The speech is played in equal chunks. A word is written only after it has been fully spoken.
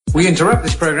We interrupt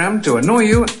this program to annoy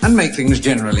you and make things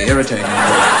generally irritating.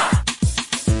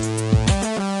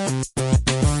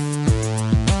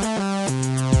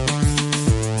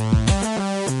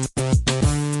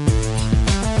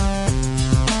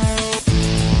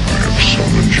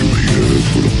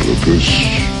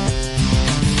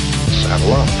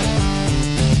 Saddle up.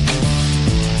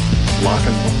 Lock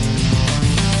and load.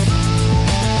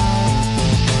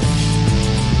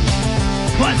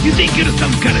 What, you think you're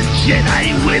some kind of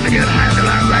Jedi waving your hand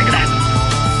around like that?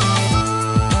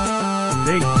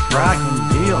 Big fracking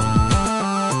deal.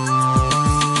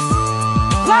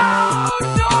 Loud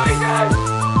noises!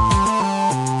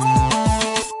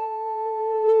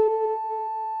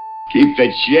 Keep the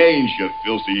change, you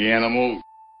filthy animal.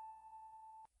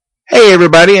 Hey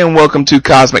everybody, and welcome to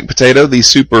Cosmic Potato, the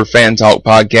Super Fan Talk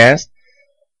podcast.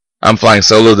 I'm flying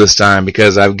solo this time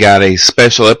because I've got a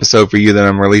special episode for you that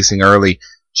I'm releasing early,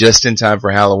 just in time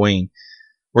for Halloween.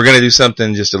 We're going to do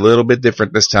something just a little bit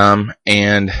different this time,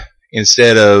 and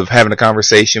instead of having a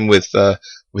conversation with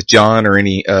John or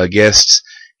any guests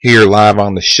here live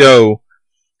on the show,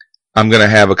 I'm going to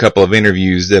have a couple of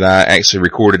interviews that I actually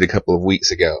recorded a couple of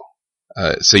weeks ago.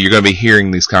 So you're going to be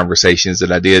hearing these conversations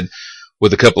that I did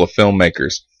with a couple of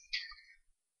filmmakers.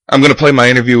 I'm going to play my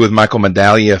interview with Michael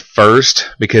Medaglia first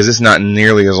because it's not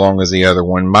nearly as long as the other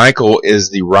one. Michael is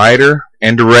the writer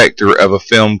and director of a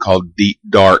film called Deep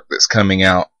Dark that's coming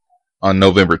out on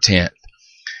November 10th.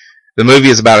 The movie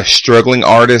is about a struggling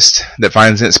artist that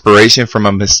finds inspiration from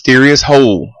a mysterious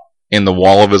hole in the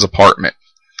wall of his apartment.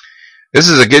 This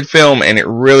is a good film, and it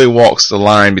really walks the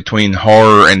line between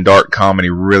horror and dark comedy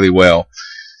really well.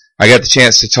 I got the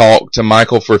chance to talk to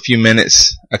Michael for a few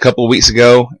minutes a couple of weeks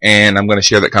ago, and I'm going to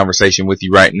share that conversation with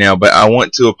you right now. But I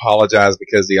want to apologize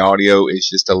because the audio is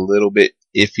just a little bit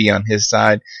iffy on his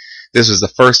side. This was the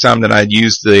first time that I'd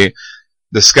used the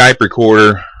Skype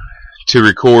recorder to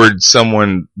record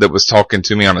someone that was talking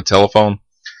to me on a telephone.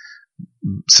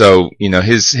 So, you know,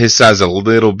 his side's a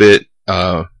little bit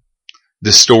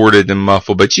distorted and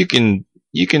muffled, but you can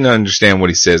understand what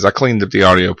he says. I cleaned up the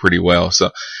audio pretty well. So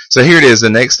here it is. The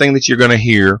next thing that you're going to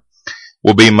hear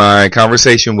will be my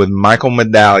conversation with Michael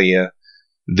Medaglia,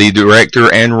 the director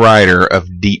and writer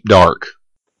of Deep Dark.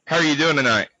 How are you doing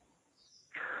tonight?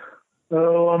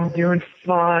 Oh, I'm doing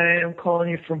fine. I'm calling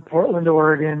you from Portland,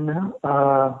 Oregon,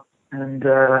 and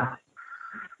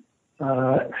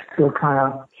still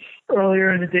kind of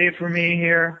earlier in the day for me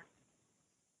here.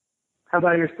 How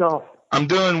about yourself? I'm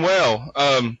doing well.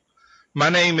 My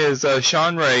name is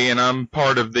Sean Ray, and I'm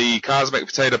part of the Cosmic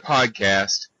Potato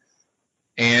podcast.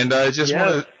 And I just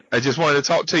wanted to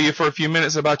talk to you for a few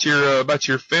minutes about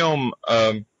your film.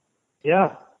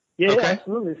 Yeah, okay.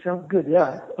 Absolutely, sounds good.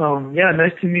 Yeah,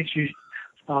 nice to meet you.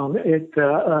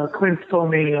 Clint told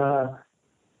me to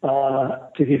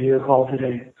give you a call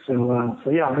today. So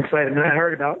yeah, I'm excited. And I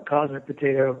heard about Cosmic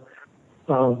Potato,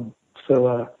 so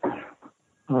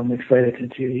I'm excited to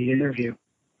do the interview.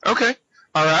 Okay.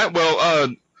 All right.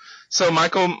 Well, so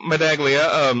Michael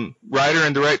Medaglia, writer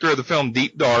and director of the film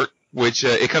Deep Dark, which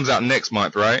it comes out next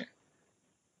month, right?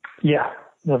 Yeah,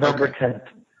 November 10th.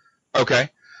 Okay.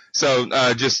 So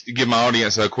just to give my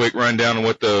audience a quick rundown on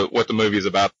what the movie is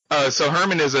about. So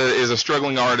Herman is a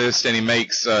struggling artist, and he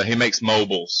makes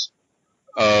mobiles,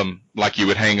 like you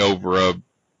would hang over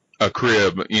a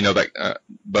crib, you know, that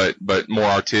but more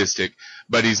artistic.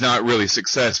 But he's not really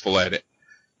successful at it.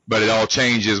 But it all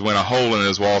changes when a hole in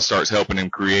his wall starts helping him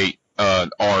create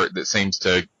art that seems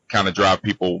to kind of drive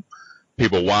people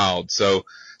wild. So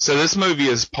this movie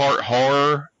is part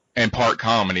horror and part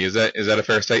comedy. Is that a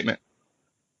fair statement?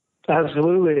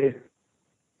 Absolutely.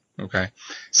 Okay.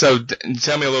 So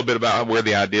tell me a little bit about where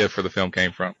the idea for the film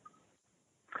came from.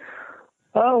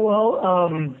 Oh well,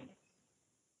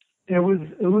 it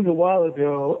was a while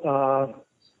ago.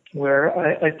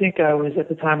 Where I think I was at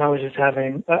the time I was just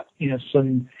having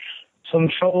some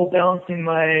trouble balancing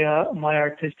my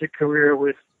artistic career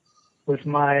with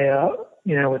my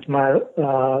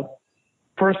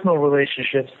personal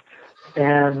relationships,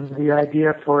 and the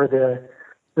idea for the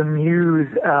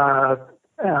muse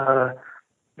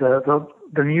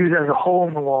the muse as a hole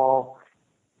in the wall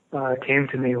came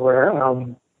to me, where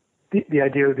the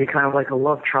idea would be kind of like a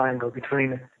love triangle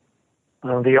between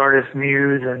the artist's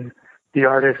muse and the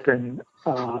artist and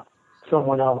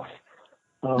someone else.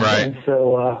 Right. And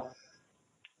so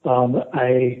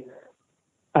I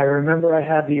remember I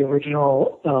had the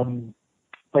original,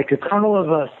 like a kernel of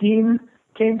a scene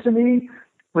came to me,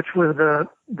 which was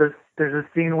there's a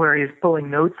scene where he's pulling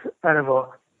notes out of a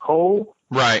hole.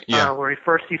 Right, yeah. Where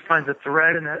he finds a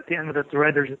thread, and at the end of the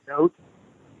thread there's a note,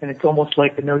 and it's almost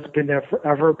like the note's been there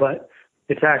forever, but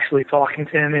it's actually talking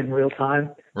to him in real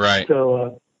time. Right.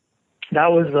 So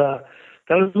that was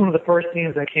one of the first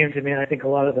themes that came to me, and I think a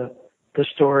lot of the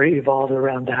story evolved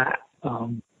around that. I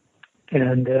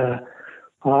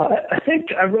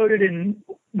think I wrote it in.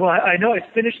 Well, I know I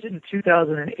finished it in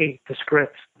 2008, the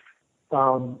script.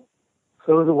 So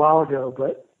it was a while ago,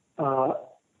 but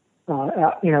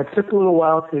it took a little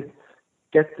while to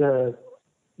get the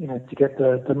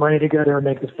money together and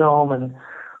make the film, and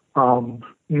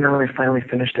we finally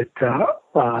finished it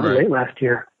late last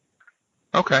year.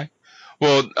 Okay.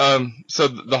 Well, so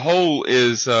the whole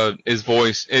is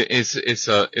voice.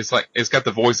 It's got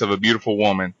the voice of a beautiful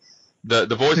woman.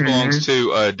 The voice belongs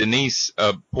to Denise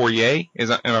Poirier.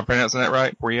 Am I pronouncing that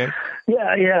right? Poirier?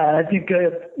 Yeah. I think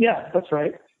that's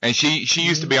right. And she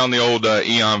used to be on the old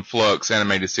Aeon Flux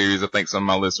animated series. I think some of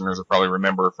my listeners will probably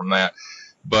remember her from that.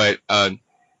 But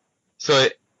so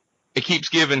it keeps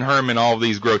giving Herman all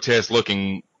these grotesque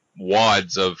looking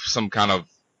wads of some kind of.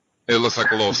 It looks like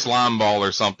a little slime ball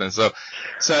or something. So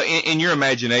in your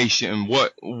imagination,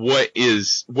 what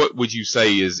would you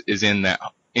say is in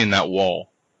that wall?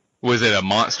 Was it a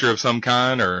monster of some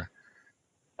kind, or?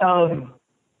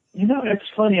 It's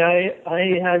funny. I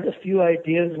had a few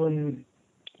ideas when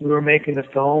we were making the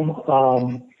film,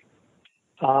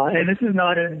 and this is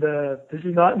not in the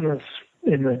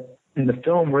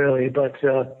film really, but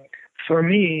for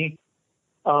me,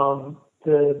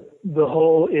 the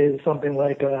whole is something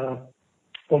like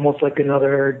almost like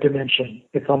another dimension.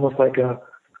 It's almost like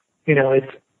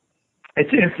it's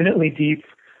infinitely deep.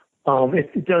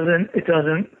 It doesn't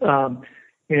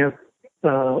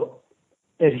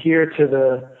adhere to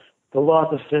the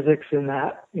laws of physics in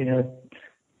that the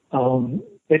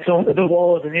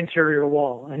wall is an interior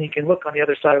wall, and he can look on the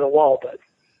other side of the wall, but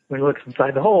when he looks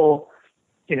inside the hole,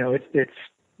 it's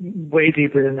way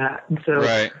deeper than that. And so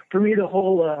for me, the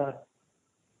whole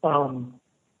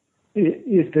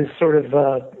is this sort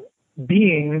of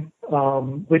being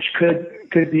which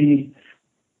could be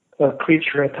a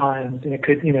creature at times, and it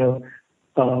could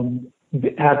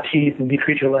have teeth and be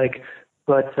creature-like,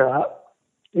 but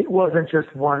it wasn't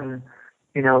just one.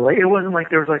 It wasn't like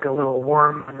there was like a little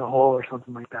worm in the hole or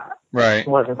something like that. Right. It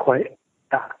wasn't quite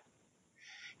that.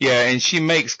 Yeah, and she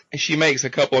makes a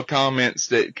couple of comments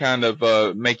that kind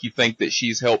of make you think that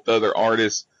she's helped other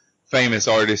artists, famous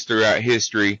artists throughout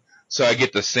history. So I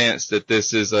get the sense that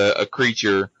this is a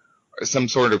creature, some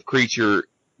sort of creature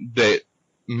that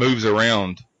moves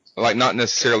around, like not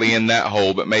necessarily in that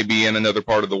hole, but maybe in another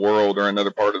part of the world or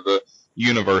another part of the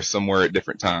universe somewhere at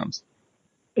different times.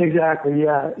 Exactly.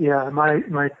 Yeah. My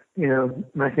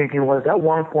thinking was at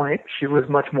one point she was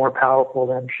much more powerful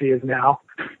than she is now,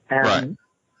 and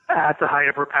at the height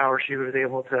of her power, she was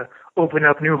able to open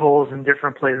up new holes in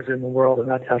different places in the world, and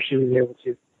that's how she was able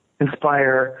to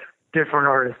inspire different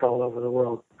artists all over the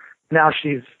world. Now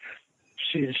she's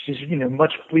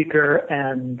much weaker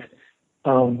and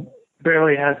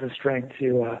barely has the strength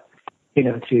to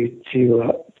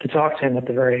talk to him at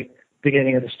the very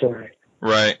beginning of the story.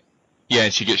 Right. Yeah,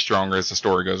 and she gets stronger as the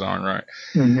story goes on, right?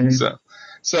 Mm-hmm.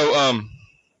 So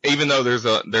even though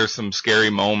there's some scary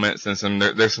moments and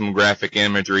there's some graphic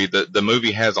imagery, the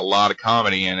movie has a lot of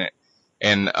comedy in it,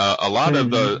 and a lot of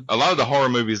the horror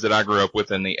movies that I grew up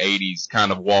with in the 80s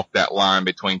kind of walk that line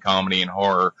between comedy and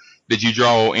horror. Did you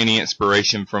draw any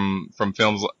inspiration from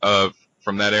films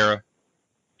from that era?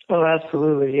 Oh,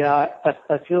 absolutely. Yeah,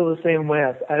 I feel the same way.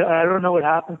 I don't know what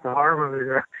happens to horror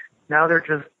movies. Now they're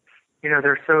just,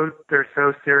 they're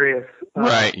so serious.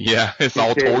 Right. Yeah. It's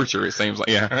all torture. It seems like.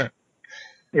 Yeah.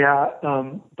 Yeah.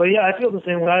 But yeah, I feel the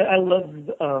same way. I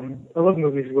love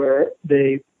movies where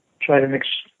they try to mix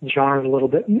genres a little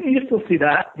bit. You still see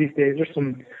that these days. There's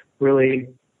some really,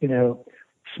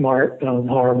 smart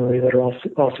horror movies that are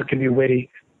also can be witty.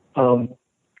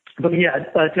 But yeah,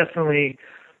 definitely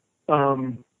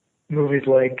movies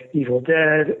like Evil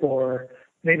Dead, or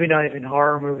maybe not even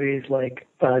horror movies like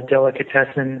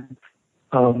Delicatessen,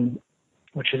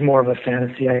 which is more of a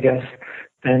fantasy, I guess.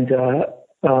 And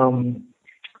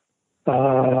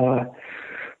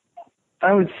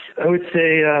I would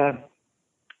say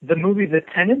the movie The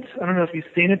Tenant. I don't know if you've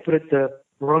seen it, but it's a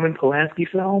Roman Polanski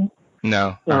film.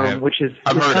 No, which is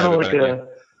I've heard kind of of like it.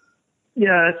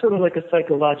 It's sort of like a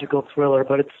psychological thriller,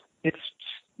 but it's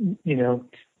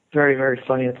very, very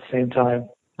funny at the same time,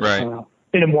 right?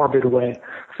 In a morbid way.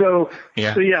 So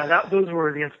yeah, those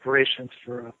were the inspirations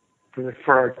for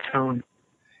our tone.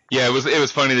 Yeah, it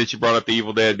was funny that you brought up the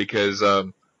Evil Dead, because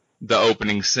the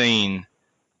opening scene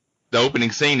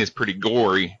is pretty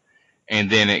gory,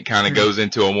 and then it kind of goes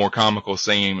into a more comical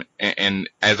scene. And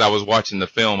as I was watching the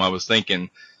film, I was thinking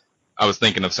of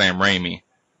Sam Raimi,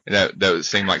 That would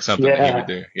seem like something that he would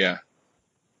do. Yeah.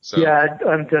 So. Yeah,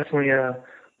 I'm definitely a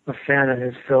fan of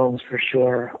his films for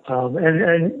sure.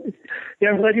 And yeah,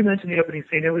 I'm glad you mentioned the opening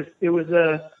scene. It was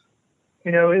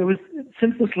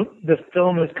since the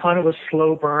film is kind of a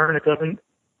slow burn. It doesn't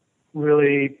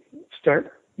really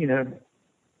start,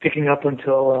 picking up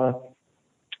until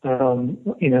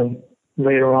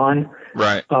later on.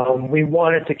 Right. We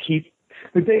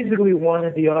basically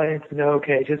wanted the audience to know,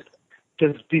 okay, just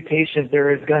be patient.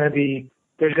 There's gonna be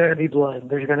blood.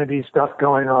 There's gonna be stuff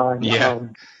going on. Yeah.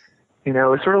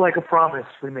 It's sort of like a promise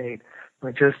we made.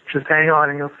 Like just hang on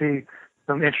and you'll see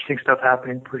some interesting stuff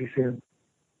happening pretty soon.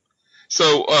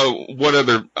 So, what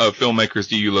other filmmakers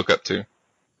do you look up to?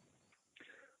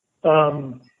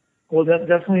 Well,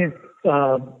 definitely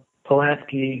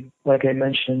Polanski, like I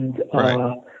mentioned,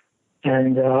 right.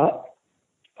 And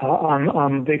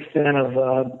I'm a big fan of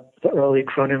the early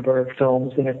Cronenberg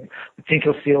films, and I think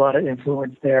you'll see a lot of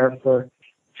influence there for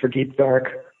Deep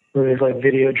Dark, movies like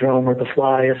Videodrome or The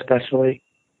Fly, especially.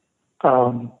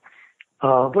 But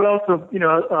also,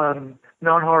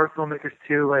 non-horror filmmakers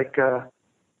too, like the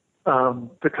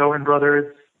Coen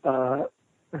brothers. I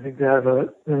think they have an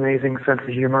amazing sense of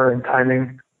humor and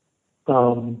timing.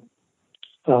 And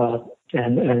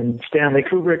Stanley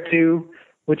Kubrick too,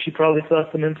 which you probably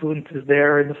saw some influences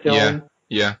there in the film.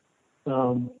 Yeah.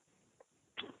 But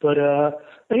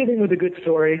anything with a good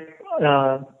story,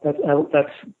 that's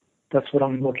what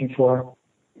I'm looking for.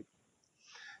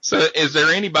 So, is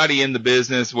there anybody in the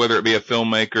business, whether it be a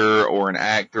filmmaker or an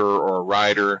actor or a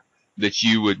writer, that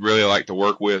you would really like to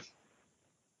work with?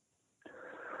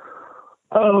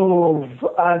 Oh,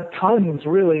 tons,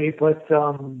 really, but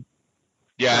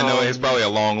yeah, I know it's probably a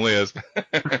long list.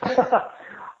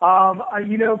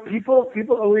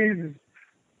 People always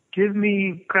give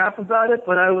me crap about it,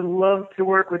 but I would love to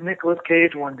work with Nicolas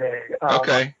Cage one day.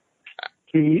 Okay.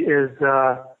 He's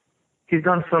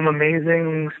done some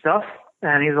amazing stuff,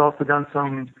 and he's also done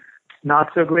some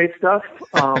not so great stuff.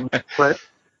 But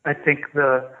I think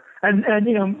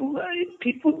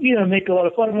people make a lot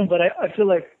of fun of him, but I feel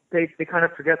like they kind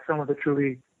of forget some of the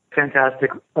truly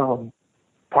fantastic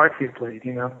parts he's played,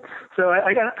 So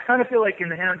I kind of feel like in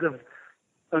the hands of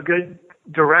a good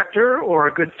director or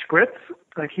a good script,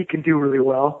 like he can do really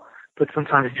well, but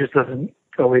sometimes he just doesn't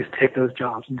always take those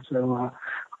jobs. And so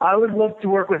I would love to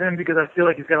work with him because I feel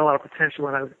like he's got a lot of potential,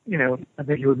 and I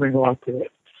think he would bring a lot to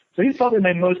it. So he's probably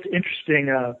my most interesting,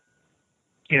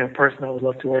 person I would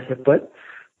love to work with. But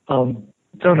so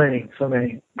many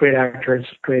great actors,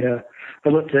 great. I'd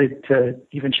love to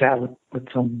even chat with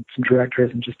some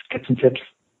directors and just get some tips.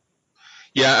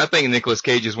 Yeah, I think Nicolas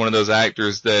Cage is one of those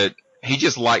actors that he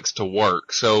just likes to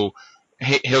work. So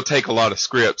he'll take a lot of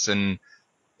scripts, and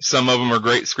some of them are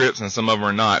great scripts and some of them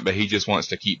are not, but he just wants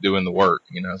to keep doing the work,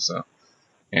 so,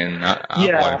 and I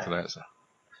apply for that. So.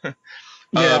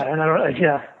 I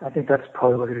think that's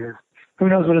probably what it is. Who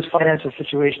knows what his financial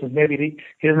situation is? Maybe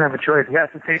he doesn't have a choice. He has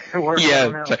to take the work.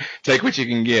 Yeah, take what you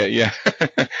can get. Yeah.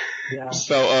 Yeah.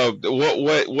 So,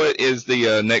 what is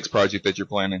the next project that you're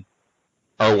planning,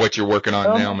 or what you're working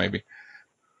on now, maybe?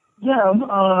 Yeah,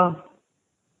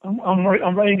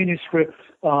 I'm writing a new script.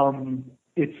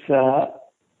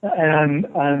 And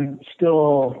I'm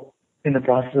still in the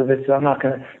process of it, so I'm not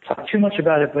going to talk too much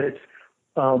about it. But it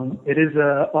is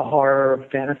a horror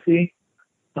fantasy.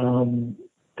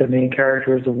 The main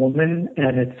character is a woman,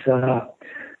 and it's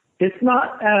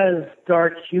not as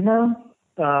dark humor,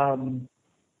 but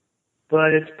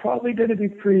it's probably going to be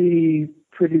pretty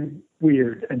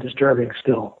weird and disturbing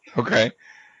still. Okay.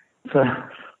 So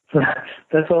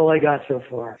that's all I got so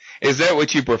far. Is that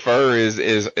what you prefer?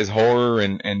 Is horror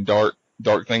and dark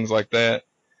things like that?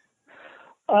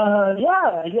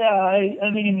 Yeah. I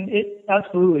mean, it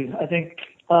absolutely. I think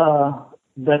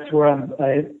that's where I'm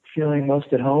feeling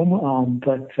most at home.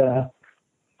 But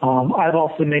I've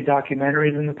also made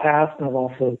documentaries in the past, and I've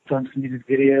also done some music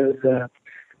videos.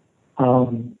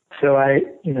 So I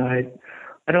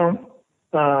don't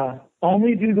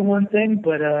only do the one thing,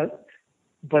 but I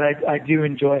do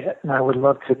enjoy it, and I would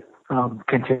love to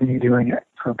continue doing it.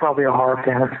 So probably a horror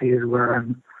fantasy is where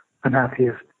I'm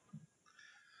happiest.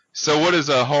 So what is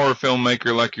a horror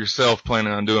filmmaker like yourself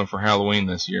planning on doing for Halloween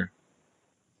this year?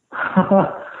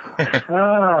 That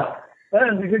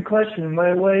is a good question.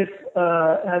 My wife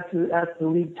had to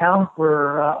leave town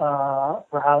for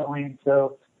Halloween,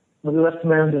 so we'll be left to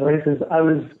my own devices.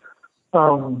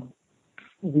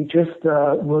 We just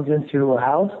moved into a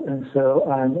house, and so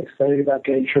I'm excited about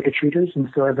getting trick-or-treaters, and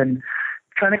so I've been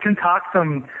trying to concoct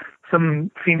some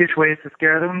fiendish ways to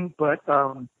scare them, but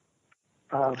my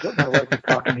wife is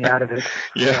talking me out of it.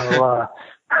 Yeah. So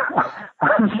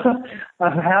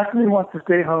Half of me wants to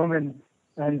stay home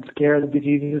and scare the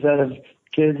bejesus out of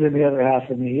kids, and the other half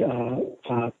of me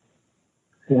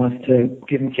wants to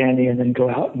give them candy and then go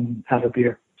out and have a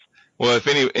beer. Well,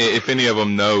 if any of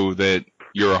them know that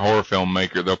you're a horror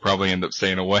filmmaker, they'll probably end up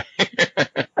staying away.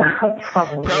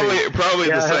 Probably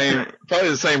Yeah.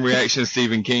 the same reaction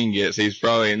Stephen King gets. He's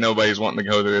probably nobody's wanting to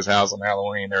go to his house on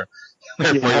Halloween. They're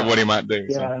afraid of what he might do.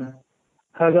 Yeah. So.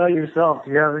 How about yourself?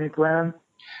 Do you have any plans?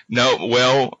 No,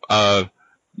 well,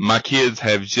 my kids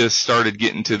have just started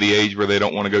getting to the age where they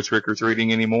don't want to go trick or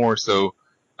treating anymore. So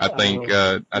I think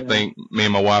me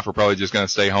and my wife are probably just going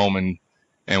to stay home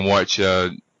and watch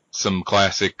some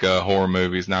classic horror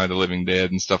movies, Night of the Living Dead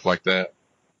and stuff like that.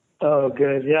 Oh,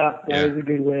 good. Yeah, that was a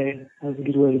good way. That was a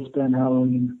good way to spend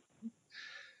Halloween.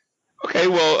 Okay,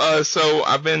 well, so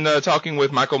I've been talking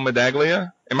with Michael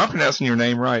Medaglia. Am I pronouncing your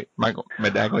name right, Michael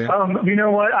Medaglia? You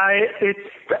know what?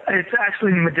 It's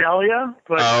actually Medaglia,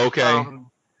 but okay.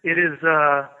 It is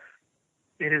a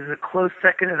close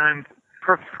second, and I'm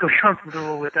perfectly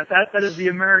comfortable with that. That is the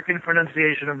American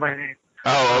pronunciation of my name.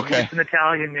 Oh, okay. It's an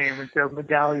Italian name, and so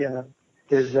Medaglia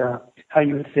is how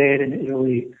you would say it in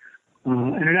Italy,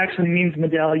 and it actually means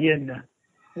medallion.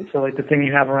 So like the thing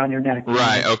you have around your neck.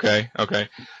 Right. Okay.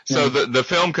 So the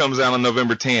film comes out on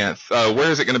November 10th. Where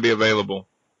is it going to be available?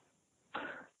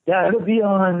 Yeah, it'll be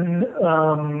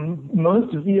on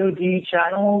most VOD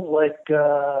channels like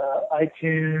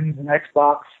iTunes and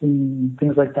Xbox and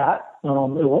things like that. It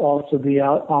will also be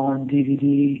out on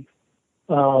DVD.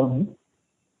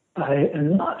 I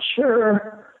am not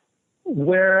sure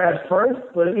where at first,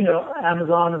 but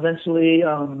Amazon eventually.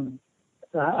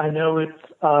 I know it's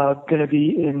going to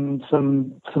be in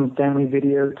some family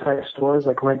video type stores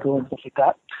like Rental and stuff like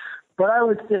that. But I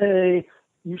would say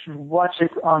you should watch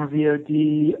it on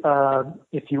VOD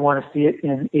if you want to see it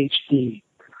in HD.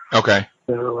 Okay.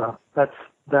 So that's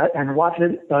that, and watch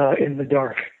it in the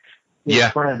dark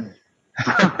with friends.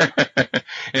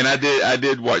 And I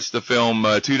did watch the film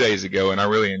 2 days ago, and I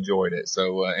really enjoyed it.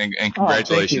 So and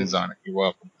congratulations on it. You're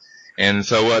welcome. And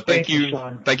so thank you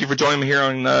for joining me here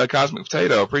on Cosmic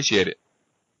Potato. Appreciate it.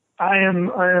 I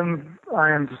am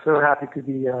so happy to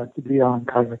be on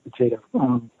Cosmic Potato.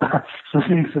 So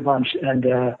thanks a bunch, and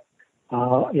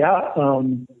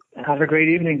have a great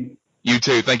evening. You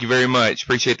too. Thank you very much.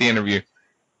 Appreciate the interview.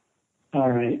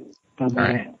 All right. Bye-bye. All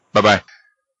right. Bye-bye.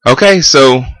 Okay,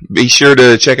 so be sure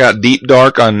to check out Deep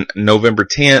Dark on November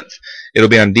 10th. It'll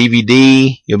be on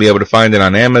DVD. You'll be able to find it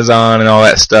on Amazon and all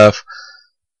that stuff.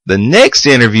 The next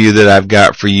interview that I've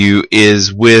got for you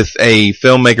is with a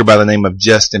filmmaker by the name of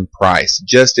Justin Price.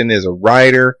 Justin is a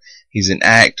writer, he's an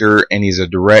actor, and he's a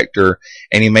director,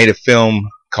 and he made a film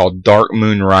called Dark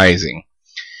Moon Rising.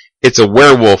 It's a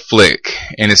werewolf flick,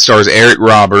 and it stars Eric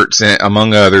Roberts,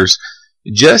 among others.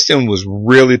 Justin was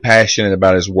really passionate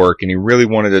about his work, and he really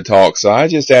wanted to talk, so I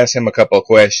just asked him a couple of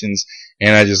questions,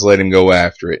 and I just let him go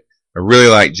after it. I really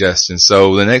like Justin,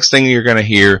 so the next thing you're going to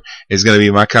hear is going to be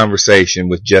my conversation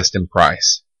with Justin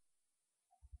Price.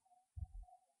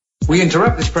 We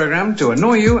interrupt this program to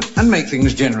annoy you and make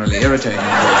things generally irritating.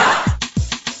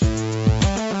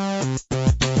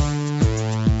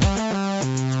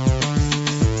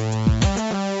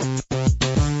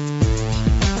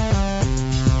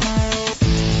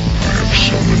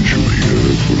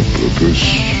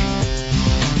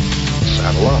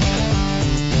 Saddle up.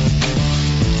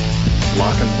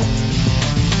 Lock and roll.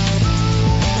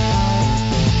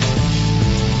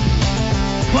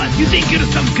 What, you think you're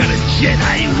some kind of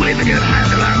Jedi waving your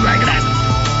hand around like that?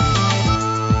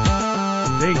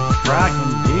 Big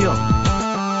fracking deal.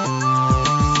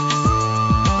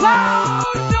 Loud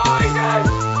noises!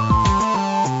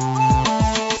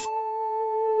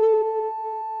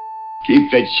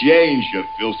 Keep the change, you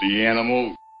filthy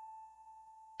animal.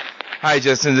 Hi,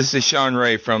 Justin. This is Sean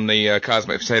Ray from the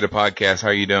Cosmic Potato Podcast. How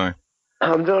are you doing?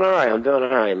 I'm doing all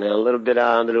right, man. A little bit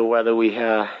under the weather. We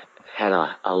had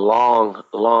a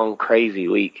long, crazy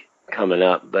week coming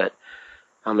up, but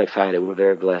I'm excited. We're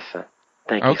very blessed. So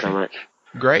thank you so much.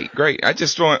 Great. I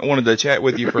just wanted to chat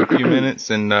with you for a few minutes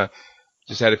and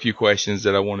just had a few questions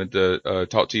that I wanted to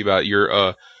talk to you about.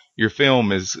 Your film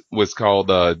was called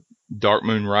Dark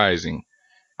Moon Rising.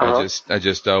 I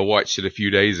just watched it a few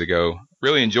days ago.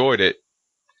 Really enjoyed it.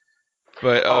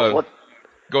 But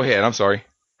go ahead. I'm sorry.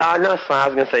 No, it's fine. I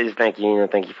was gonna say just thank you.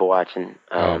 Thank you for watching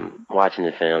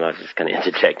the film. I was just gonna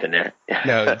interject in there.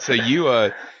 No, so you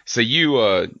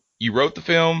wrote the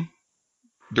film,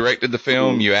 directed the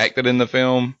film, you acted in the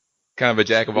film, kind of a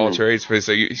jack of all trades.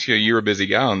 So you're a busy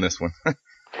guy on this one.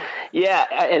 Yeah,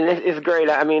 and it's great.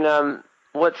 I mean,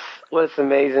 what's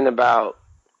amazing about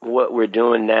what we're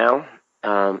doing now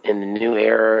in the new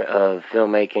era of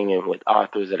filmmaking and with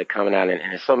authors that are coming out, and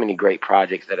there's so many great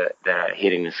projects that are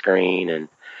hitting the screen and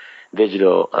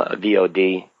digital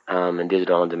VOD and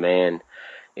digital on demand,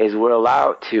 is we're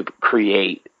allowed to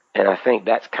create, and I think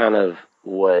that's kind of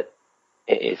what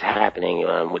is happening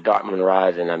with Darkman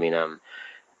Rising. I mean,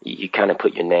 you kind of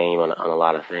put your name on a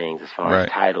lot of things as far as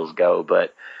titles go,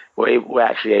 but we're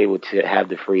actually able to have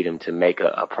the freedom to make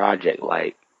a project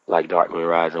like Darkman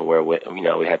Rising, where we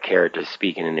have characters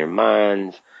speaking in their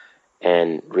minds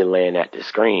and relaying that to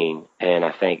screen. And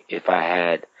I think if I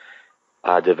had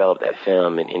developed that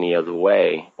film in any other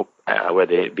way,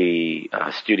 whether it be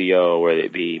studio, whether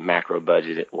it be macro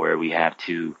budget, where we have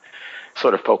to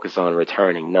sort of focus on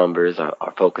returning numbers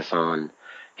or focus on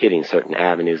hitting certain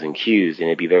avenues and cues, and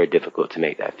it'd be very difficult to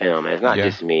make that film. And it's not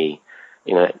just me.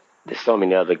 There's so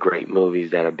many other great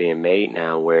movies that are being made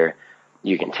now where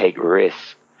you can take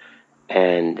risks,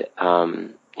 and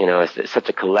it's such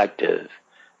a collective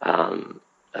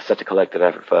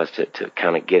effort for us to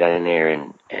kind of get in there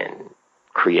and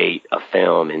create a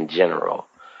film in general.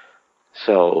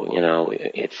 So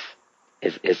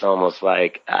it's almost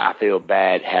like I feel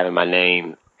bad having my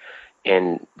name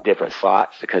in different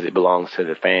slots because it belongs to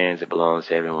the fans, it belongs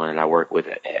to everyone, and I work with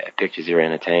Pictures Zero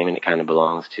Entertainment. It kind of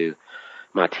belongs to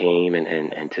my team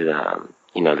and to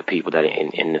the people that are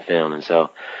in the film, and so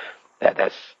it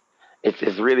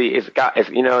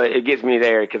gets me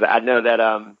there because I know that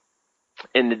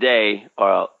in the day,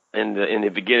 or in the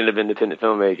beginning of independent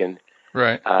filmmaking,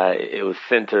 it was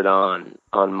centered on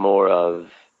more of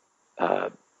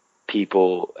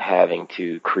people having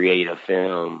to create a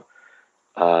film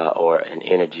or an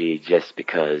energy just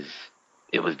because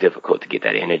it was difficult to get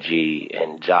that energy,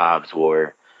 and jobs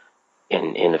were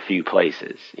in a few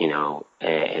places,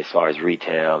 as far as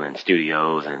retail and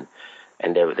studios, and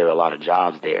there were a lot of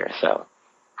jobs there. So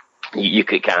you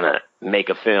could kind of make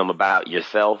a film about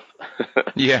yourself.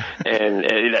 Yeah. and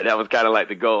that was kind of like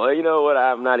the goal. Well, you know what?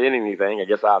 I'm not in anything. I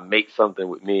guess I'll make something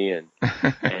with me, and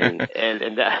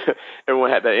that, everyone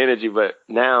had that energy. But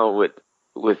now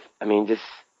with I mean,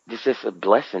 just a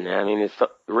blessing. I mean, it's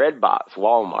Redbox,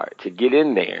 Walmart, to get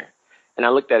in there. And I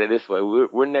looked at it this way.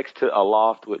 We're next to a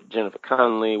loft with Jennifer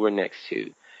Connelly. We're next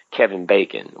to Kevin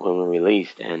Bacon when we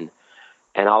released. And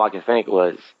all I could think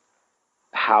was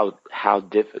how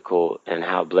difficult and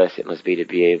how blessed it must be to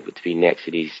be able to be next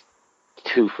to these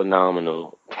two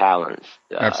phenomenal talents,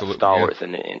 stalwarts.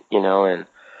 And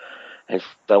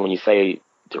so when you say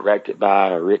directed by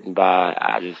or written by,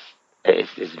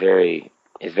 it's very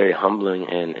humbling,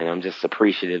 and I'm just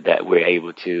appreciative that we're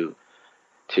able to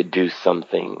do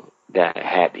something that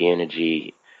had the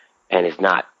energy, and it's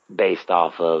not based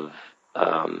off of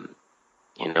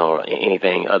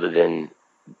anything other than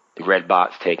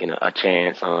Redbox taking a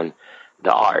chance on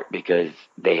the art because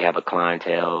they have a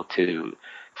clientele to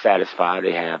satisfy.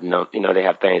 They have they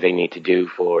have things they need to do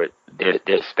for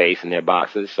their space and their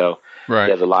boxes. So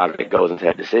there's a lot that goes into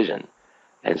that decision,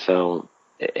 and so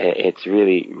it's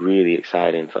really, really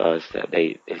exciting for us that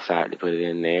they decided to put it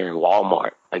in there. And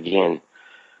Walmart, again,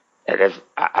 there's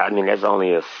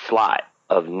only a slot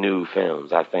of new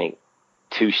films. I think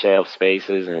 2 shelf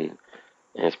spaces, and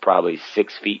it's probably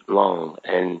 6 feet long,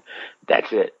 and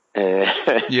that's it.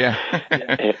 Yeah.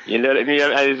 You know what I mean?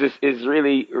 It's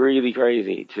really, really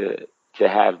crazy to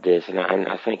have this, and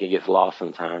I think it gets lost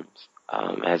sometimes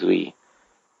as we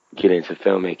get into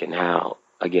filmmaking.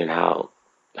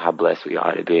 How blessed we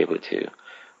are to be able to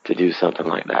do something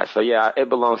like that. So yeah, it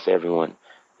belongs to everyone.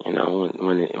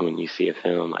 When you see a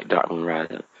film like Darkman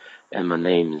Rising and my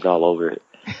name is all over it,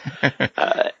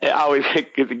 it always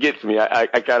gets me. I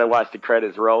kind of watch the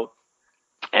credits roll,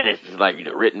 and it's just like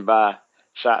written by,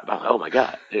 shot by. Oh my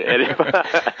God! It's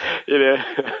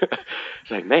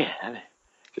like, man, I'm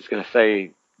just gonna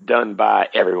say done by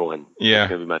everyone. Yeah, it's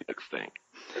gonna be my next thing.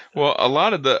 Well, a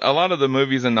lot of the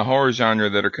movies in the horror genre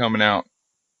that are coming out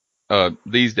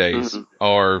these days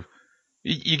are,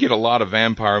 you get a lot of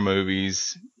vampire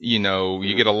movies, you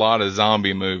get a lot of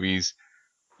zombie movies.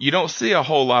 You don't see a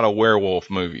whole lot of werewolf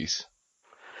movies.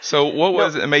 So what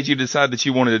was it that made you decide that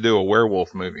you wanted to do a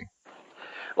werewolf movie?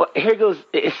 Well, here goes.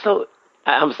 It's so.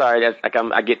 I'm sorry. That's like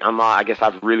I guess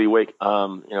I've really woke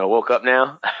up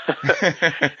now.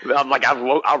 I'm like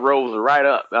I rose right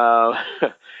up.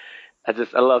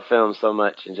 I love film so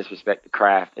much and just respect the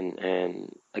craft.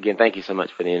 And again, thank you so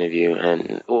much for the interview.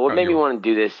 And what made me want to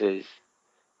do this is,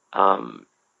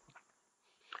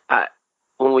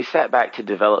 when we sat back to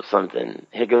develop something,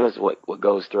 here goes what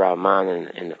goes through our mind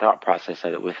and the thought process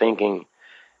of it. We're thinking,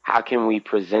 how can we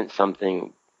present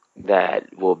something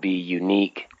that will be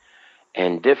unique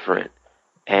and different,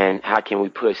 and how can we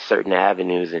push certain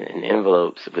avenues and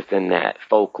envelopes within that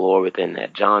folklore, within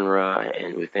that genre,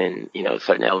 and within,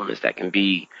 certain elements that can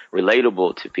be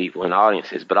relatable to people and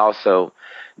audiences, but also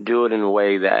do it in a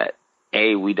way that,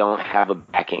 we don't have a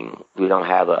backing. We don't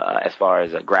have as far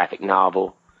as a graphic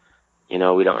novel, we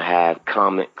don't have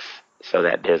comics so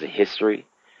that there's a history.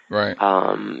 Right.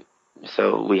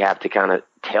 So we have to kind of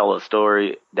tell a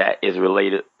story that is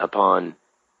related upon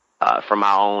from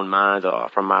our own minds or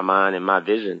from my mind and my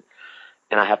vision.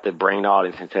 And I have to bring the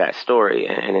audience into that story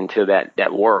and into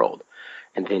that world.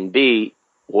 And then B,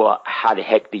 well, how the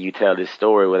heck do you tell this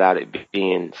story without it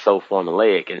being so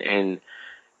formulaic? And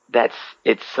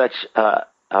it's such a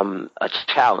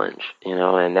challenge,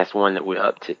 and that's one that we're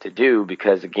up to do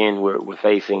because, again, we're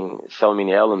facing so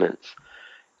many elements.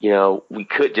 We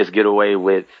could just get away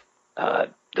with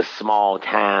the small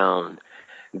town,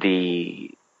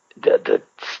 the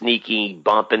sneaky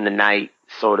bump in the night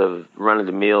sort of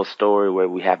run-of-the-mill story where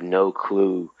we have no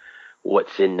clue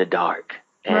what's in the dark.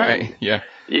 And, right, yeah.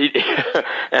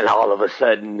 And all of a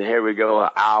sudden, here we go,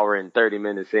 an hour and 30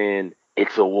 minutes in,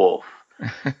 it's a wolf.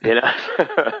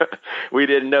 We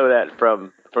didn't know that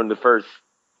from the first,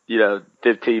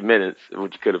 15 minutes,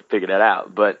 which you could have figured that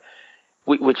out. But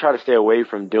we try to stay away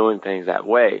from doing things that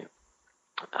way.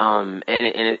 And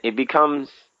it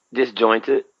becomes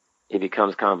disjointed. It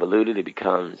becomes convoluted. It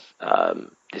becomes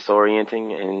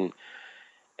disorienting.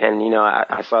 And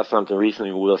I saw something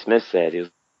recently Will Smith said. It was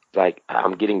like,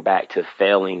 I'm getting back to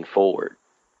failing forward.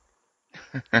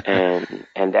 and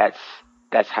that's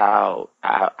how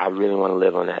I really want to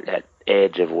live on that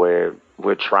edge of where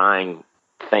we're trying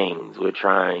things. We're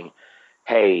trying,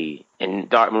 hey, in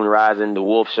Dark Moon Rising, the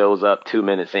wolf shows up 2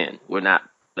 minutes in. We're not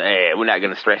going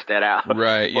to stretch that out.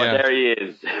 Right, yeah. But there he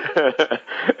is.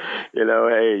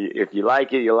 Hey, if you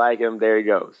like it, you like him. There he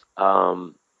goes.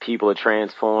 People are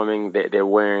transforming. They're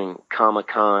wearing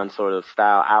Comic-Con sort of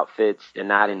style outfits. They're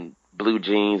not in blue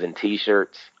jeans and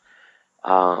T-shirts.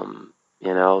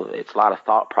 It's a lot of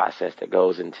thought process that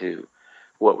goes into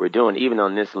what we're doing, even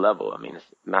on this level. I mean, it's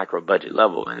macro budget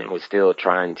level, and then we're still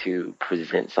trying to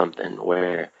present something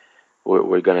where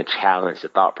we're going to challenge the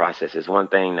thought processes. One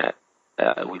thing that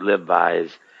we live by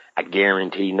is I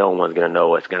guarantee no one's going to know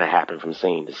what's going to happen from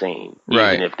scene to scene.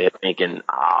 Right. Even if they're thinking,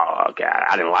 oh, God,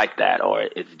 I didn't like that, or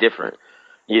it's different.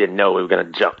 You didn't know we were going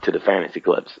to jump to the fantasy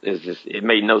clips. It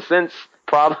made no sense,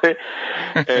 probably.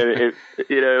 And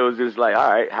it was just like,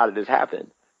 all right, how did this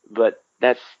happen? But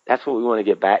that's what we want to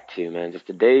get back to, man. Just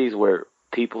the days where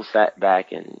people sat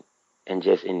back and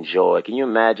just enjoy. Can you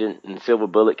imagine when Silver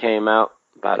Bullet came out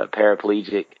about a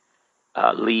paraplegic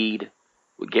lead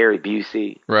with Gary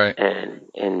Busey? Right. And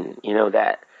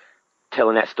that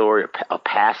telling that story, a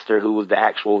pastor who was the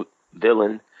actual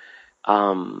villain,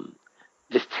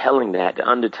 just telling that, the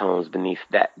undertones beneath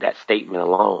that statement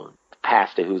alone, the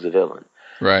pastor who's a villain.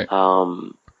 Right.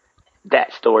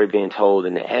 That story being told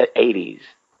in the 80s,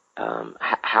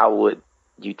 how would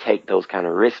you take those kind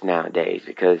of risks nowadays?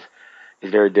 Because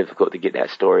it's very difficult to get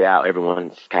that story out.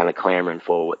 Everyone's kind of clamoring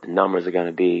for what the numbers are going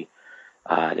to be.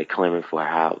 They're clamoring for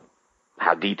how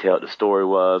detailed the story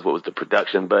was, what was the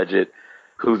production budget,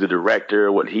 who's the director,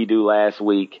 what did he do last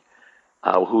week,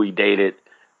 who he dated,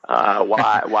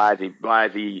 why is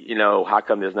he, how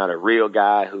come there's not a real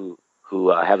guy who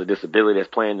has a disability that's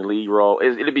playing the lead role?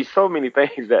 It'd be so many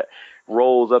things that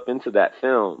rolls up into that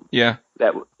film. Yeah.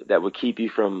 That would keep you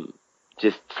from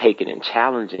just taking and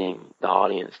challenging the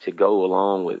audience to go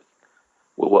along with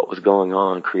what was going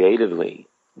on creatively,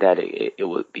 that it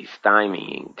would be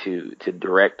stymieing to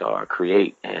direct or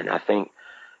create. And I think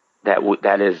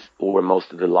that is where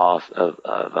most of the loss of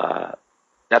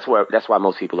that's why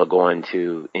most people are going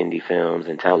to indie films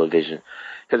and television,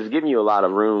 because it's giving you a lot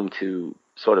of room to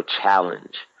sort of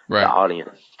challenge the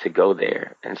audience to go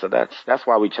there. And so that's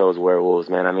why we chose Werewolves,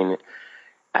 man. I mean,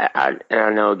 I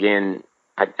know, again,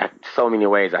 so many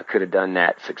ways I could have done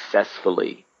that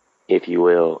successfully, if you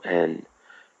will, and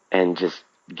just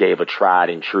gave a tried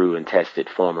and true and tested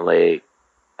formulaic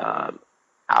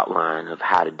outline of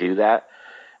how to do that.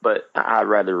 But I'd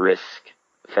rather risk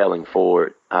failing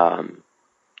forward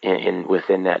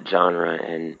within that genre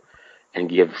and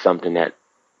give something that,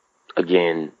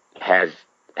 again, has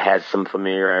some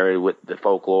familiarity with the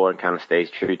folklore and kind of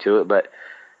stays true to it. But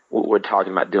we're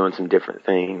talking about doing some different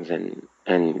things and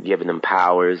giving them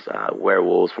powers,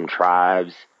 werewolves from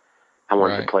tribes. I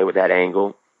wanted to play with that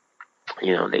angle.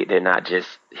 They're not just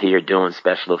here doing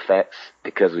special effects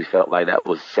because we felt like that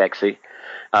was sexy.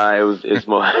 It's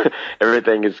more,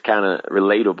 everything is kind of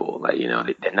relatable. Like,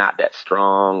 they're not that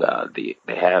strong.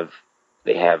 They're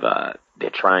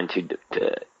trying to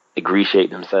ingratiate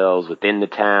themselves within the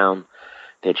town.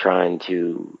 they're trying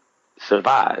to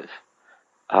survive.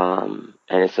 And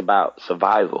it's about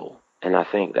survival. And I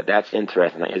think that that's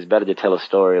interesting. It's better to tell a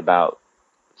story about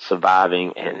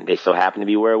surviving and they so happen to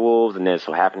be werewolves and they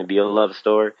so happen to be a love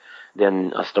story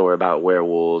than a story about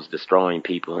werewolves destroying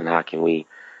people and how can we,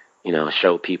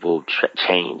 show people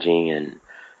changing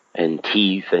and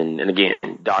teeth and again,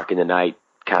 dark in the night,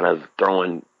 kind of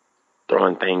throwing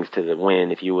things to the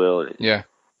wind, if you will. Yeah.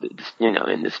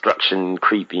 And destruction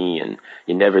creepy and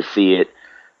you never see it,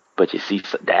 but you see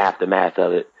the aftermath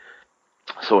of it,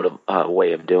 sort of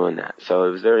way of doing that. So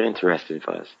it was very interesting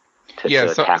for us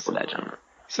to tackle that genre.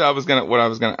 So I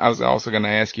was also gonna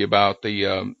ask you about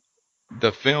the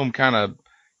film kind of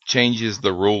changes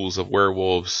the rules of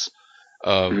werewolves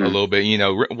a little bit.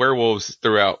 Werewolves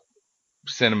throughout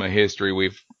cinema history,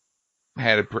 we've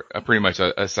had pretty much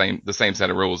the same set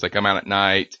of rules. They come out at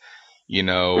night,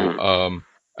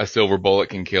 a silver bullet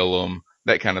can kill them,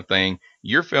 that kind of thing.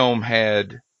 Your film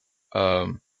had,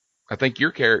 I think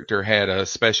your character had a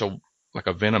special, like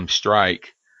a venom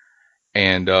strike,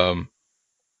 and I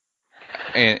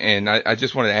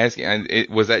just wanted to ask you,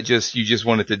 was that just, you just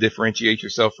wanted to differentiate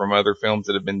yourself from other films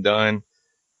that have been done?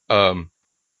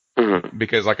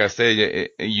 Because like I said,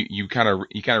 you kind of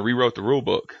rewrote the rule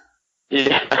book.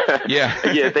 Yeah.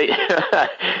 Yeah. Yeah.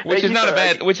 Which is not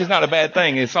a bad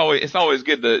thing. It's always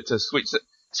good to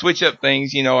switch up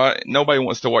things. Nobody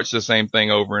wants to watch the same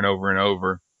thing over and over and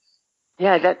over.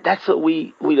 Yeah, that's what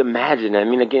we'd imagine. I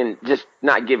mean, again, just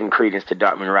not giving credence to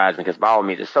Dark Moon Rising, because by all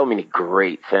means, there's so many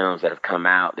great films that have come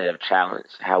out that have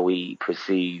challenged how we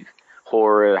perceive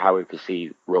horror, how we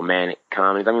perceive romantic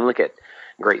comedies. I mean, look at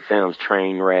great films,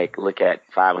 Trainwreck, look at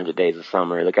 500 Days of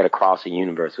Summer, look at Across the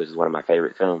Universe, which is one of my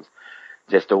favorite films.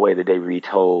 Just the way that they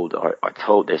retold or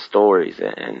told their stories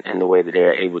and the way that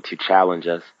they're able to challenge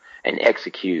us and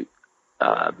execute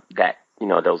that,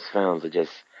 those films are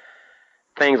just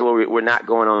things where we're not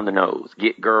going on the nose.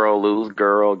 Get girl, lose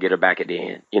girl, get her back at the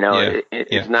end.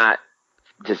 It's not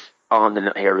just on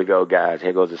the, here we go, guys,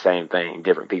 here goes the same thing,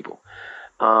 different people.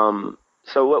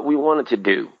 So what we wanted to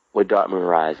do with Dark Moon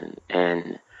Rising,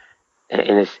 and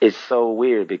it's so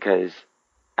weird because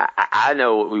I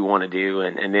know what we want to do,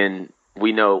 and then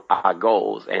we know our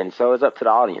goals, and so it's up to the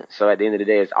audience. So at the end of the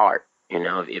day, it's art.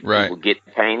 If people get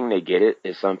the painting, they get it.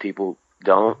 If some people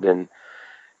don't, then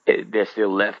they're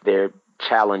still left there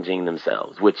challenging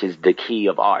themselves, which is the key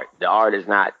of art. The art is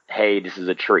not, hey, this is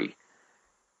a tree.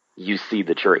 You see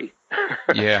the tree.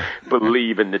 Yeah.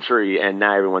 Believe in the tree, and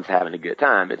now everyone's having a good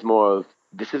time. It's more of,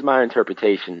 this is my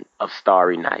interpretation of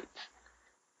Starry Nights.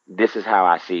 This is how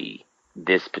I see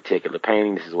this particular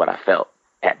painting. This is what I felt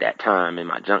at that time in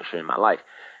my juncture in my life.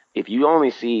 If you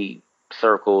only see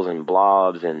circles and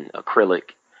blobs and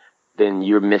acrylic, then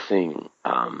you're missing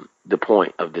the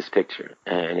point of this picture.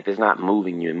 And if it's not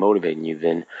moving you and motivating you,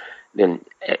 then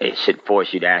it should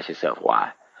force you to ask yourself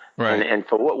why. Right. And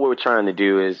for what we're trying to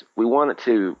do is we wanted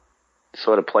to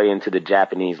sort of play into the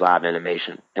Japanese live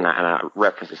animation. And I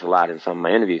reference this a lot in some of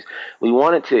my interviews. We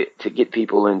wanted to get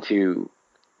people into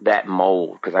that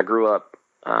mold, because I grew up,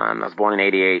 I was born in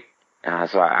 88.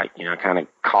 So I kind of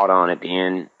caught on at the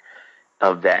end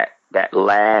of that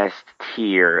last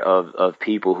tier of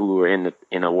people who were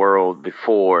in a world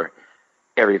before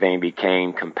everything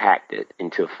became compacted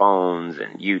into phones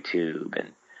and YouTube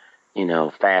and,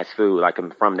 fast food. Like,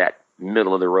 I'm from that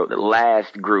middle of the road, the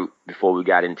last group before we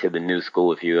got into the new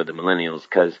school, if you will, the millennials,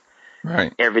 because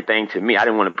everything to me, I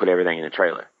didn't want to put everything in a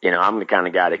trailer. I'm the kind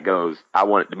of guy that goes,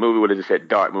 the movie would have just said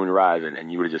Dark Moon Rising,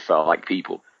 and you would have just saw like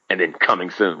people. And then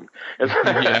coming soon.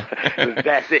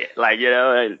 That's it. Like,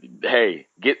 hey,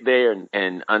 get there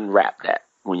and unwrap that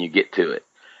when you get to it.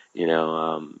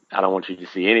 I don't want you to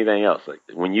see anything else. Like,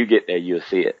 when you get there, you'll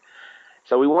see it.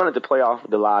 So we wanted to play off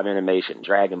the live animation,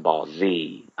 Dragon Ball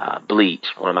Z, Bleach,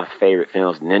 one of my favorite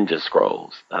films, Ninja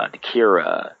Scrolls,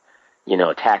 Akira,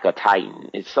 Attack on Titan.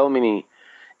 It's so many.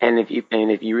 And if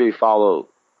you really follow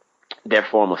their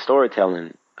form of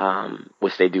storytelling,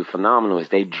 which they do phenomenal, is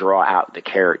they draw out the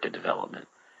character development.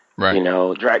 Right.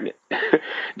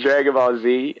 Dragon Ball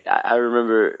Z, I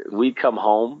remember we'd come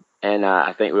home and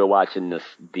I think we were watching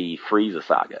the Frieza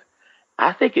saga.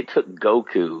 I think it took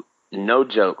Goku, no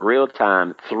joke, real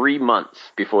time, 3 months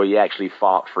before he actually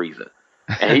fought Frieza.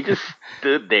 And he just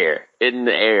stood there in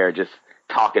the air just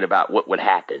talking about what would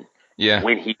happen. Yeah.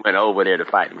 When he went over there to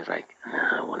fight him, he was like,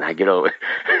 when I get over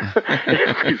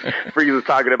Frieza's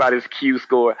talking about his Q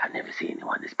score. I've never seen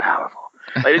anyone this powerful.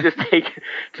 Like, it's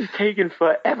just taking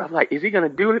forever. I'm like, is he going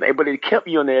to do anything? But it kept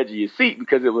you on the edge of your seat,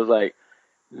 because it was like,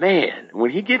 man, when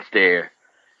he gets there,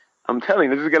 I'm telling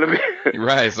you, this is gonna be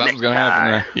right. Something's gonna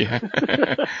happen.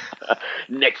 Yeah.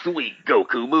 Next week,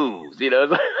 Goku moves. You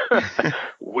know,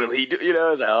 will he do? You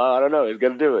know, it's like, oh, I don't know. He's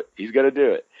gonna do it. He's gonna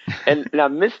do it. And I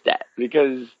miss that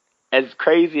because, as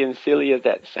crazy and silly as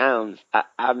that sounds,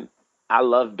 I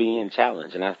love being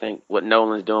challenged, and I think what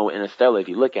Nolan's doing with Interstellar, if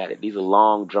you look at it, these are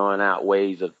long, drawn-out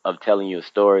ways of telling you a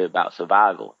story about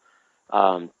survival,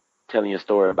 telling you a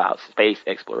story about space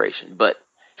exploration, but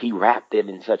he wrapped it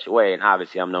in such a way, and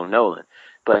obviously I'm no Nolan,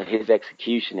 but his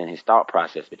execution and his thought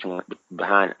process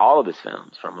behind all of his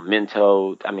films, from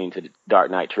Memento, to the Dark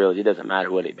Knight trilogy, it doesn't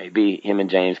matter what it may be, him and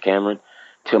James Cameron,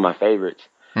 two of my favorites,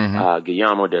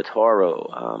 Guillermo del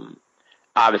Toro,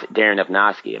 obviously Darren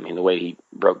Aronofsky, the way he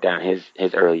broke down his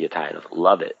earlier titles,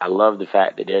 love it. I love the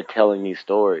fact that they're telling these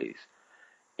stories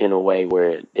in a way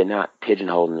where they're not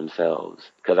pigeonholing themselves.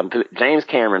 Because James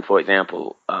Cameron, for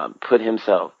example, put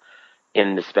himself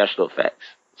in the special effects.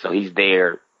 So he's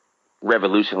there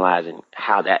revolutionizing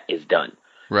how that is done.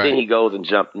 Right. Then he goes and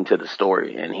jumps into the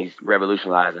story, and he's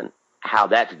revolutionizing how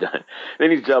that's done. Then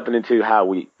he's jumping into how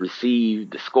we receive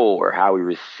the score, how we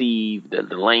receive the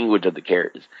language of the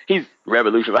characters. He's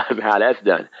revolutionizing how that's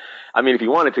done. If he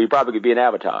wanted to, he probably could be an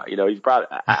Avatar. He's probably,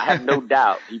 I have no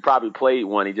doubt, he probably played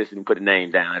one. He just didn't put a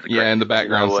name down. In the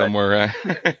background somewhere.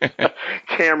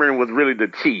 Cameron was really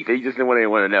the chief. He just didn't want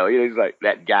anyone to know. He's like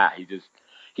that guy.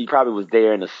 He probably was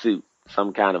there in a suit,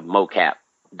 some kind of mocap,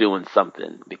 doing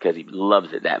something because he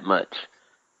loves it that much.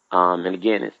 And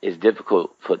again, it's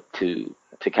difficult to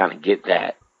kind of get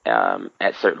that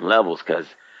at certain levels because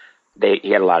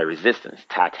he had a lot of resistance.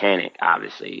 Titanic,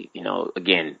 obviously,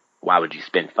 again, why would you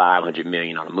spend $500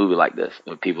 million on a movie like this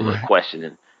when people are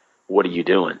questioning, what are you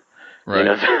doing?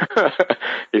 Right.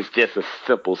 It's just a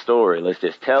simple story. Let's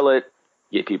just tell it,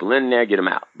 get people in there, get them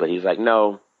out. But he's like,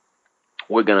 no,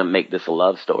 we're going to make this a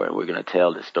love story. And we're going to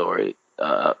tell the story,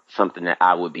 something that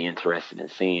I would be interested in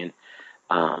seeing.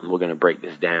 We're going to break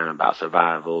this down about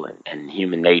survival and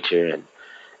human nature,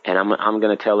 and I'm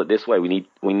going to tell it this way.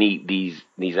 We need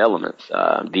these elements.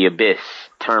 The Abyss,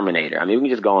 Terminator. we can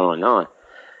just go on and on.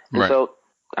 And so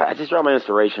I just draw my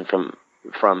inspiration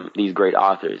from these great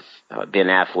authors, Ben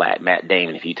Affleck, Matt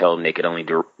Damon. If you told them they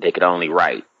could only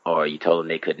write, or you told them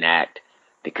they couldn't act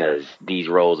because these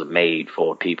roles are made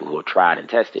for people who are tried and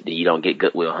tested, then you don't get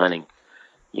Good Will Hunting.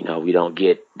 We don't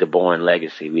get The Bourne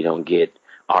Legacy. We don't get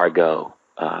Argo.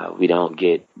 We don't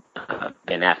get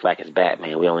Ben Affleck as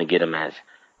Batman. We only get him as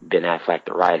Ben Affleck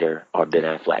the writer or Ben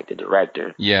Affleck the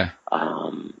director. Yeah.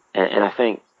 And I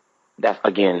think that's,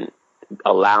 again,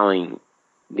 allowing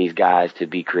these guys to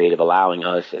be creative, allowing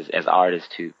us as artists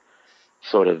to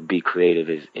sort of be creative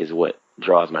is what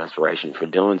draws my inspiration for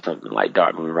doing something like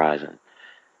Dark Moon Rising.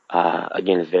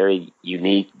 Again, it's very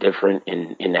unique, different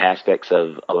in the aspects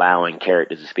of allowing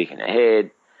characters to speak in their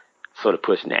head, sort of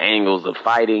pushing the angles of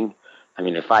fighting.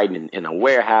 They're fighting in a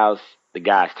warehouse. The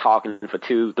guy's talking for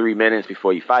 2-3 minutes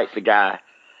before he fights the guy.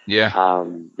 Yeah.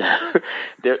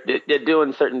 They're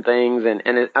doing certain things,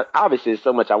 and obviously there's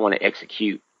so much I want to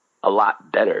execute a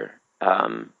lot better.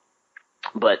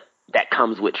 But that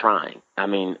comes with trying.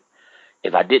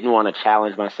 If I didn't want to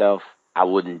challenge myself, I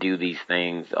wouldn't do these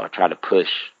things or try to push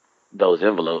those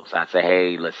envelopes. I'd say,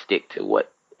 hey, let's stick to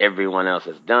what everyone else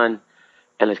has done,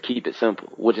 and let's keep it simple,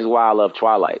 which is why I love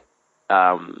Twilight.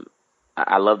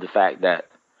 I love the fact that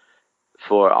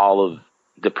for all of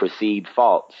the perceived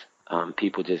faults,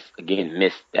 people just, again,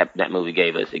 miss that movie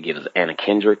gave us. It gives us Anna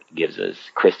Kendrick, it gives us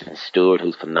Kristen Stewart,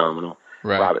 who's phenomenal,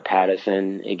 Robert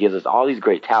Pattinson. It gives us all these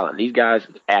great talent. These guys,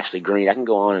 Ashley Greene, I can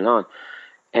go on.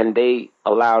 And they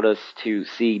allowed us to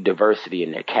see diversity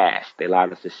in their cast. They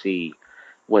allowed us to see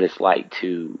what it's like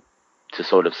to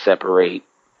sort of separate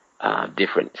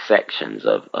different sections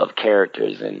of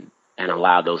characters and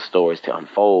allow those stories to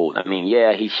unfold.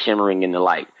 He's shimmering in the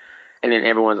light. And then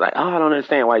everyone's like, oh, I don't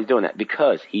understand why he's doing that.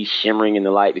 Because he's shimmering in the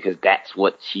light because that's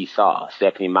what she saw.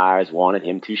 Stephanie Myers wanted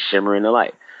him to shimmer in the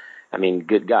light.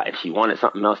 Good God. If she wanted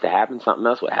something else to happen, something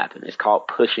else would happen. It's called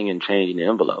pushing and changing the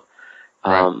envelope.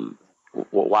 Right.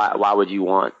 Why would you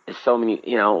want, so many,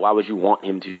 why would you want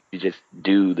him to just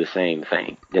do the same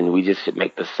thing? Then we just should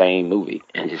make the same movie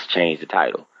and just change the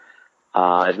title.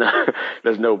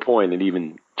 There's no point in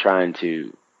even trying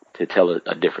to tell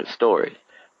a different story.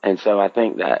 And so I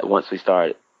think that once we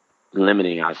start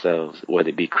limiting ourselves, whether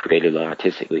it be creatively or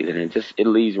artistically, then it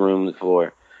leaves room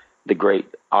for the great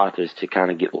authors to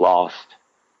kind of get lost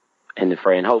in the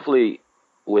fray. And hopefully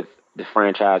with the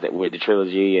franchise with the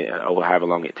trilogy, or however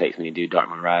long it takes me to do Dark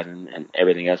Moon Rising and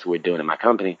everything else we're doing in my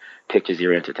company, Picture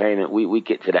Zero Entertainment, we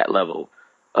get to that level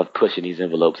of pushing these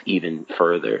envelopes even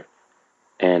further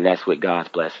And that's with God's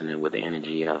blessing and with the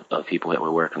energy of people that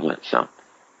we're working with.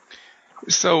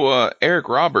 So Eric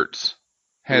Roberts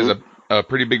has a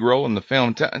pretty big role in the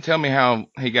film. Tell me how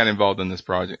he got involved in this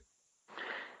project.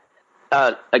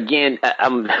 Again,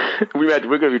 we're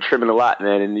going to be trimming a lot,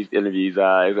 man, in these interviews. We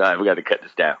got to cut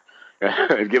this down.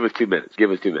 Give us 2 minutes.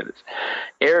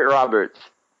 Eric Roberts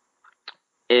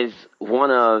is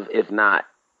one of, if not,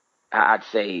 I'd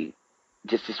say,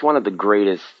 just one of the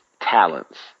greatest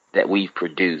talents that we've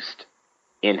produced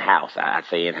in-house. I'd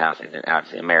say in-house, I'd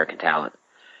say American talent.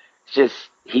 It's just,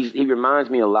 he reminds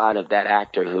me a lot of that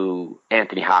actor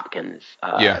Anthony Hopkins.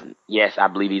 Yes, I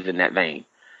believe he's in that vein.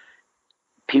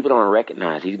 People don't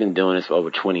recognize he's been doing this for over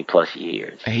 20 plus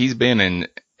years. He's been in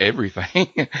everything.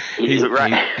 He's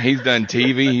done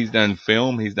TV, he's done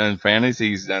film, he's done fantasy,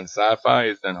 he's done sci-fi,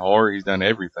 he's done horror, he's done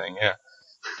everything. Yeah.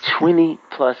 20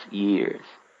 plus years.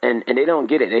 And they don't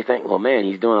get it. They think, well, man,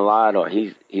 he's doing a lot, or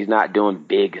he's not doing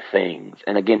big things.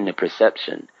 And again, the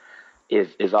perception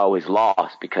is always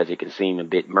lost because it can seem a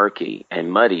bit murky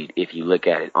and muddied if you look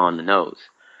at it on the nose.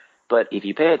 But if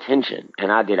you pay attention,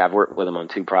 and I've worked with him on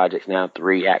 2 projects now,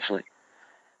 3 actually.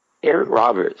 Eric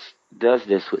Roberts does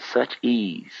this with such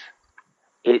ease.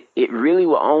 It really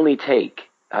will only take,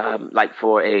 like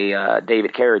for a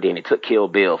David Carradine, it took Kill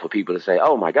Bill for people to say,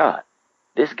 oh my God,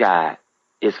 this guy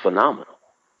is phenomenal.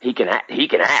 He can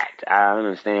act. I don't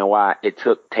understand why it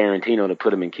took Tarantino to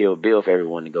put him in Kill Bill for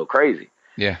everyone to go crazy.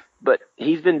 Yeah. But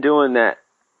he's been doing that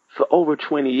for over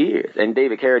 20 years. And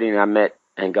David Carradine, I met,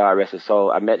 and God rest his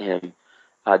soul, I met him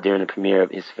during the premiere of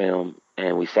his film,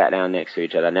 and we sat down next to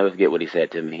each other. I never forget what he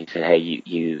said to me. He said, hey,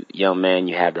 you young man,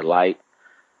 you have the light,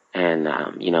 and,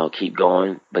 keep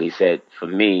going. But he said, for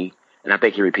me, and I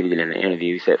think he repeated it in the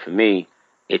interview, he said, for me,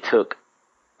 it took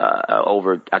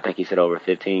over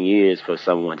 15 years for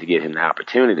someone to give him the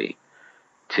opportunity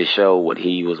to show what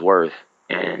he was worth.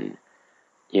 And,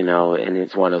 and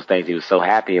it's one of those things, he was so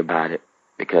happy about it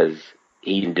because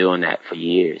he's been doing that for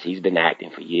years. He's been acting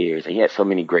for years, and he had so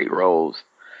many great roles.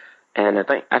 And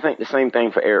I think the same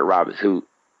thing for Eric Roberts, who,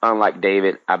 unlike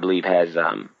David, I believe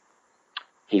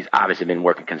he's obviously been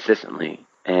working consistently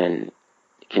and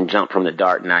can jump from The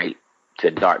Dark Knight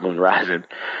to Dark Moon Rising.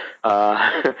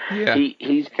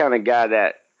 He's kind of guy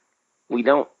that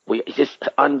he's just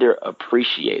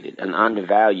underappreciated and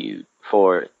undervalued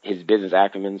for his business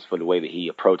acumen, for the way that he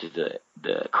approaches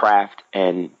the craft,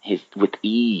 and with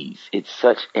ease. It's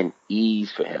such an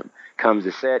ease for him. Comes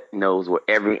to set, knows where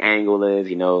every angle is,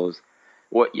 he knows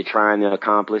what you're trying to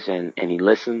accomplish, and he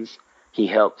listens. He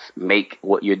helps make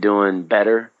what you're doing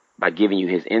better by giving you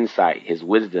his insight, his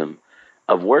wisdom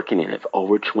of working in it for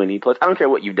over 20 plus. I don't care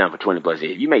what you've done for 20 plus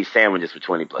years. If you made sandwiches for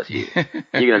 20 plus years, you're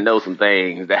going to know some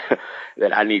things that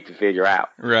I need to figure out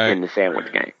in the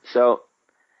sandwich game. So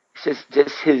it's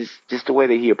just the way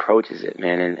that he approaches it,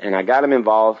 man. And I got him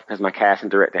involved as my casting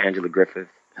director, Angela Griffith,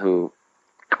 who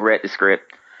read the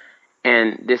script.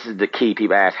 And this is the key.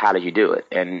 People ask, how did you do it?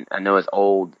 And I know it's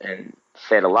old and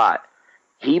said a lot.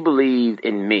 He believed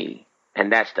in me.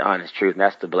 And that's the honest truth. And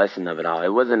that's the blessing of it all. It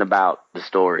wasn't about the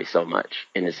story so much,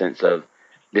 in the sense of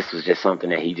this was just something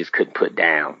that he just couldn't put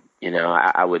down.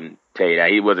 I wouldn't tell you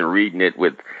that. He wasn't reading it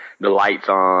with the lights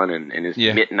on and it's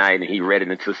midnight and he read it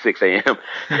until 6 a.m.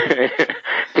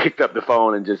 Picked up the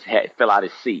phone and just fell out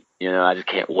his seat. I just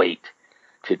can't wait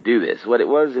to do this. What it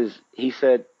was is he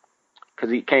said, because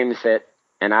he came to set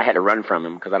and I had to run from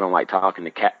him because I don't like talking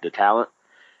to the talent.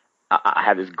 I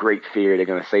have this great fear they're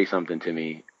going to say something to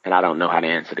me and I don't know how to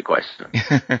answer the question.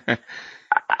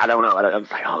 I don't know. I'm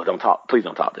just like, oh, don't talk. Please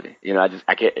don't talk to me.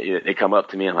 I can't. They come up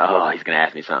to me. I'm like, oh, he's going to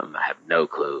ask me something. I have no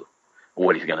clue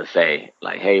what he's going to say.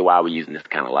 Like, hey, why are we using this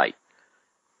kind of light?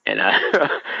 And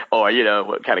or,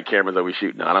 what kind of cameras are we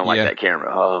shooting? No, I don't like that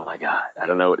camera. Oh my God. I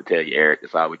don't know what to tell you, Eric.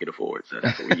 That's all we could afford. So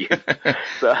that's what we use.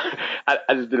 So I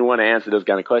just didn't want to answer those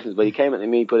kind of questions, but he came up to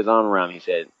me, put his arm around me. He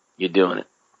said, you're doing it.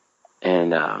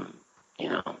 And,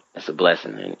 it's a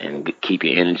blessing and keep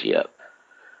your energy up.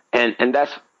 And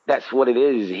that's what it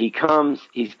is. He comes,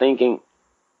 he's thinking,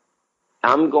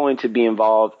 I'm going to be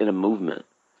involved in a movement.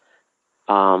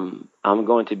 I'm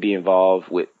going to be involved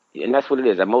with, and that's what it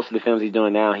is. Most of the films he's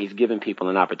doing now, he's giving people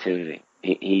an opportunity.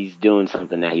 He's doing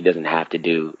something that he doesn't have to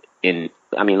do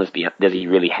let's be honest, does he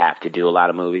really have to do a lot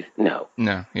of movies? No.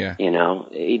 No, yeah.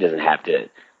 He doesn't have to.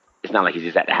 It's not like he's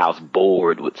just at the house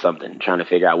bored with something, trying to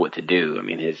figure out what to do. I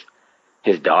mean,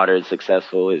 his daughter is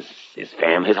successful. His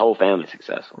whole family is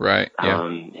successful. Right. Yeah.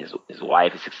 His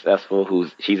wife is successful.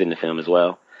 She's in the film as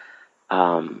well.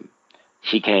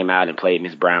 She came out and played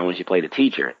Miss Brown when she played a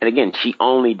teacher. And again, she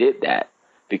only did that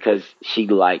because she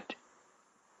liked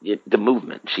the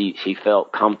movement. She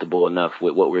felt comfortable enough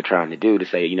with what we're trying to do to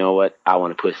say, you know what, I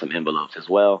want to push some envelopes as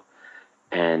well,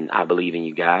 and I believe in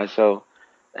you guys. So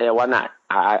yeah, why not?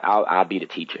 I'll be the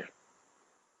teacher.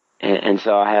 And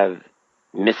so I have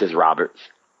Mrs. Roberts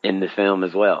in the film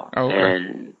as well. Oh, okay.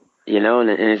 And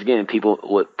and again, people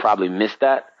would probably miss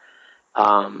that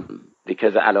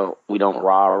because we don't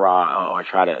rah or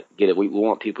try to get it. We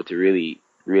want people to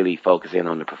really focus in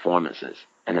on the performances.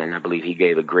 And then I believe he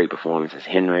gave a great performance as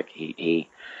Henrik. He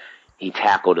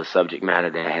tackled a subject matter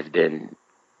that has been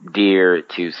dear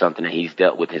to something that he's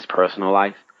dealt with his personal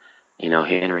life.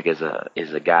 Henrik is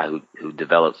a guy who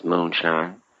develops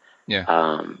moonshine.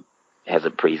 Yeah.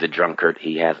 He's a drunkard.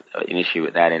 He has an issue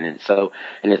with that, and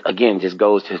it again just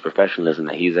goes to his professionalism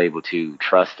that he's able to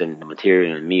trust in the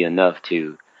material and me enough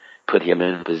to put him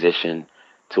in a position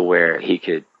to where he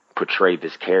could portray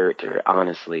this character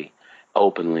honestly,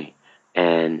 openly,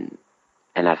 and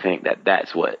I think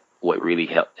that's what really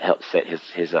helped set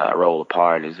his role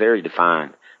apart. It's very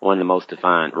defined, one of the most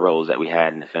defined roles that we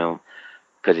had in the film,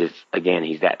 because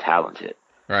he's that talented.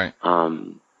 Right.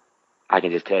 I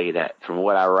can just tell you that from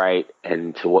what I write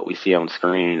and to what we see on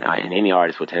screen, and any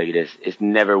artist will tell you this, it's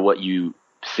never what you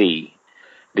see,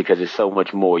 because there's so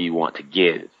much more you want to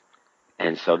give.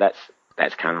 And so that's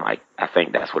kind of like, I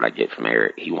think that's what I get from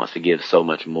Eric. He wants to give so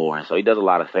much more. And so he does a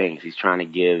lot of things. He's trying to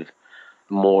give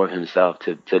more of himself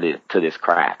to this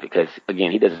craft, because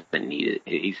again, he doesn't need it.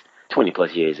 He's 20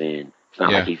 plus years in. It's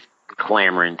not like he's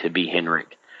clamoring to be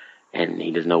Henrik and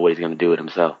he doesn't know what he's going to do with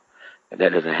himself.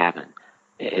 That doesn't happen.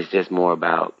 It's just more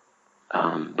about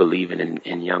believing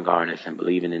in young artists and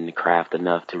believing in the craft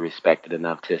enough to respect it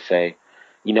enough to say,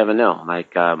 you never know.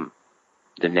 Like the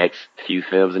next few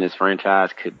films in this franchise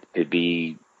could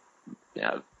be,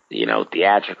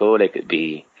 theatrical. They could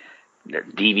be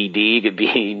DVD. It could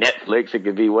be Netflix. It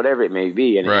could be whatever it may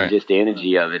be. And just the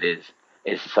energy of it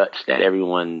is such that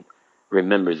everyone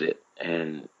remembers it,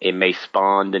 and it may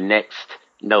spawn the next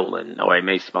Nolan, or it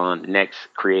may spawn the next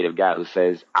creative guy who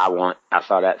says, I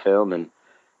saw that film and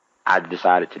I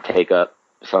decided to take up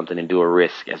something and do a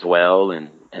risk as well, and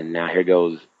now here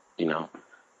goes,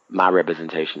 my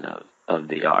representation of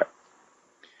the art.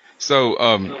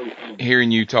 So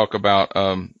hearing you talk about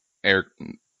Eric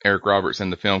Roberts in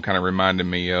the film kind of reminded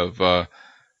me of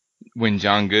when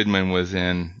John Goodman was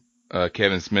in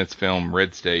Kevin Smith's film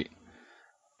Red State.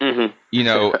 Mm-hmm.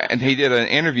 And he did an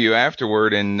interview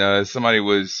afterward, and somebody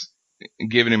was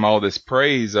giving him all this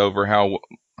praise over how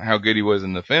good he was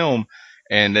in the film,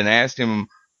 and then asked him,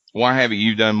 why haven't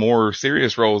you done more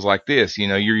serious roles like this?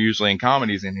 You're usually in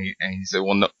comedies, and he said,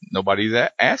 well, nobody's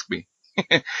asked me.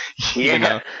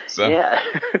 So. Yeah.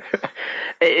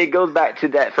 It goes back to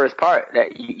that first part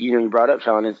that you brought up,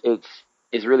 Sean.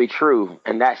 It's really true,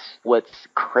 and that's what's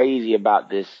crazy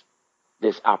about this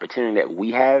opportunity that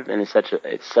we have, and it's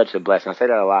such a blessing. I say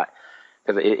that a lot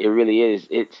because it really is.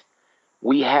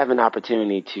 We have an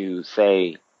opportunity to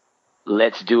say,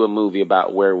 let's do a movie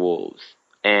about werewolves,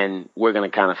 and we're going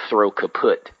to kind of throw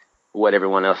kaput what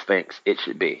everyone else thinks it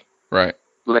should be. Right.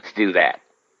 Let's do that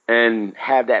and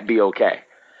have that be okay.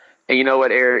 And you know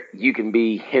what, Eric? You can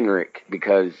be Henrik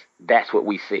because that's what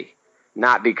we see,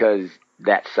 not because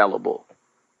that's sellable.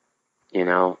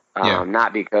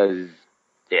 Not because,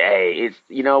 hey, it's,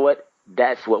 you know what?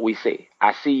 That's what we see.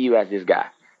 I see you as this guy.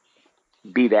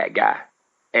 Be that guy.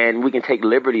 And we can take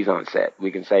liberties on set.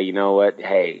 We can say, you know what?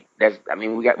 Hey,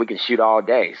 we can shoot all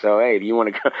day. So, hey, if you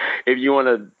want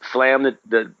to slam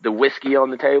the whiskey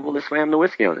on the table, let's slam the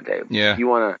whiskey on the table. Yeah. If you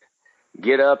want to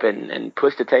get up and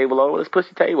push the table over, let's push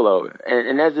the table over.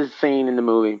 And there's this scene in the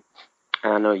movie.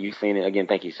 I know you've seen it. Again,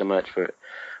 thank you so much for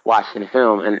watching the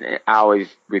film. And I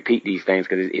always repeat these things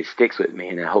because it sticks with me,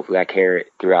 and hopefully I carry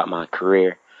it throughout my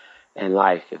career and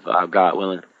life, if God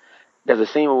willing. There's a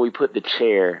scene where we put the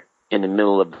chair in the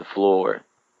middle of the floor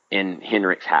in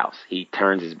Henrik's house. He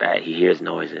turns his back. He hears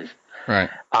noises. Right.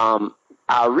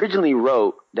 I originally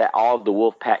wrote that all of the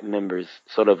Wolfpack members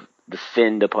sort of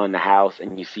descend upon the house,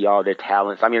 and you see all their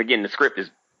talents. I mean, again, the script is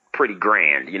pretty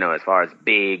grand, as far as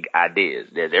big ideas.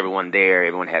 There's everyone there.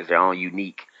 Everyone has their own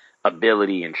unique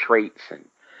ability and traits, and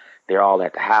they're all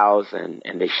at the house, and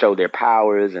they show their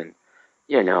powers, and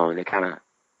they kind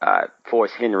of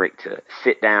force Henrik to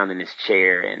sit down in his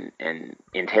chair and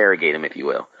interrogate him, if you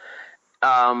will.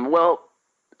 Well,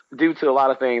 due to a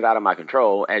lot of things out of my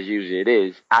control, as usually it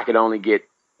is, I could only get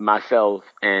myself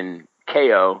and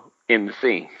KO in the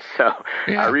scene. So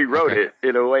I rewrote it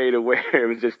in a way to where it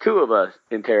was just two of us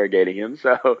interrogating him.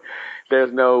 So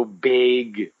there's no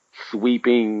big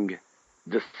sweeping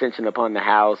descension upon the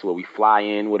house where we fly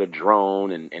in with a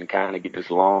drone and kind of get this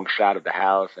long shot of the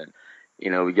house. And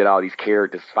we get all these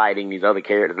characters fighting these other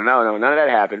characters. No, none of that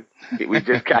happened. We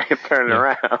just got him turning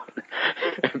around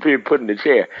and being put in the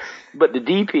chair. But the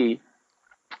DP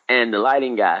and the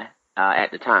lighting guy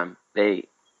at the time, they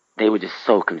were just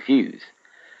so confused.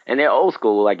 And they're old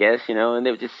school, I guess, and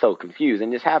they were just so confused.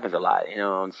 And this happens a lot,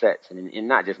 on sets, and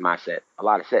not just my set, a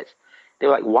lot of sets. They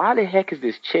were like, why the heck is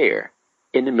this chair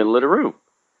in the middle of the room?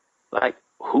 Like,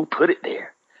 who put it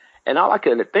there? And all I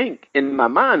could think in my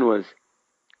mind was,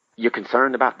 you're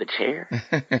concerned about the chair?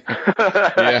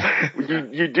 Yeah.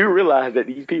 You do realize that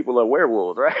these people are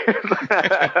werewolves, right?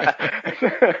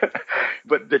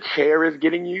 But the chair is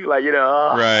getting you? Like,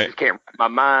 right. I just can't wrap my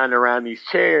mind around these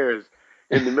chairs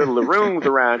in the middle of rooms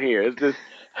around here. It's just,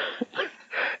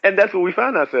 and that's what we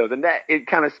find ourselves. And that, it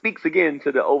kind of speaks again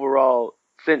to the overall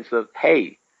sense of,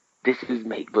 hey, this is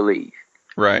make-believe.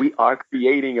 Right. We are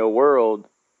creating a world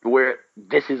where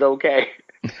this is okay.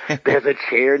 There's a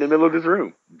chair in the middle of this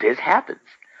room. This happens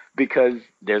because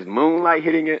there's moonlight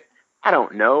hitting it. I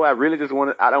don't know. I really just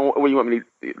want to, what do you want me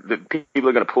to, the people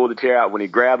are going to pull the chair out when they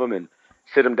grab them and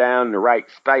sit them down in the right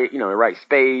space, the right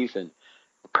space and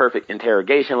perfect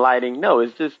interrogation lighting. No,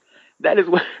 it's just, that is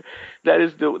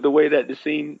the way that the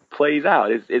scene plays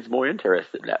out. It's more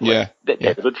interesting that way.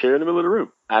 There's a chair in the middle of the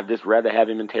room. I'd just rather have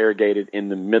him interrogated in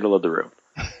the middle of the room.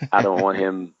 I don't want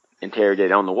him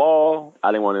interrogated on the wall.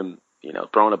 I didn't want him,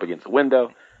 thrown up against the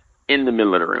window. In the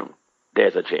middle of the room,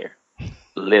 there's a chair.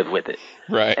 Live with it.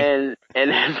 Right. And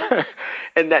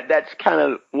that's kind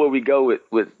of where we go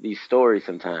with these stories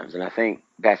sometimes. And I think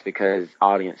that's because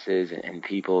audiences and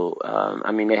people,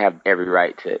 they have every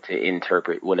right to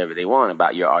interpret whatever they want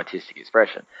about your artistic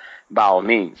expression, by all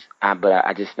means. But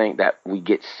I just think that we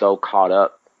get so caught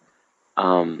up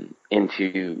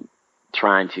into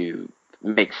trying to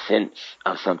make sense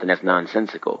of something that's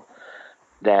nonsensical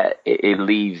that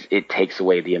it takes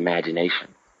away the imagination.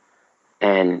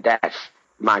 And that's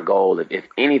my goal. If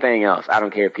anything else, I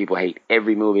don't care if people hate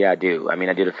every movie I do.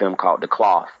 I did a film called The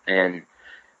Cloth, and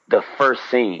the first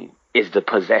scene is the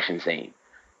possession scene.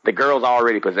 The girl's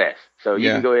already possessed. So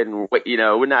you can go ahead and,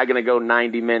 we're not going to go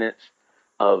 90 minutes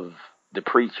of the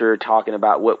preacher talking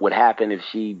about what would happen if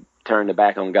she turned her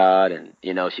back on God and,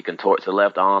 she contorts her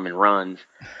left arm and runs.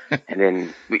 And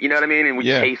then, you know what I mean? And we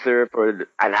chase her for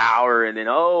an hour and then,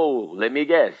 let me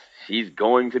guess, she's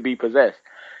going to be possessed.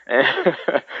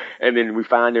 And then we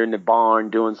find her in the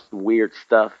barn doing some weird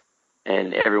stuff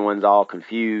and everyone's all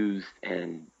confused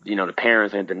and, the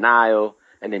parents are in denial.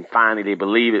 And then finally they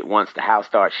believe it once the house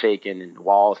starts shaking and the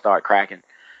walls start cracking.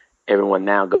 Everyone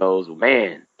now goes, well,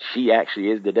 man, she actually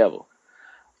is the devil.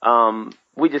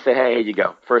 We just say, hey, here you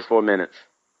go. First 4 minutes,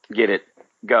 get it,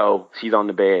 go. She's on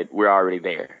the bed. We're already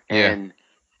there. Yeah. And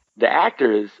the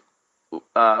actors,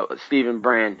 Stephen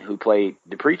Brand, who played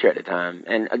the preacher at the time,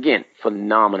 and again,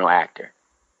 phenomenal actor.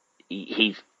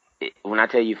 He's, when I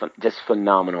tell you, just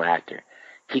phenomenal actor.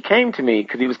 He came to me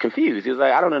because he was confused. He was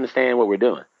like, I don't understand what we're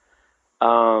doing.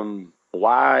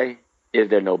 Why is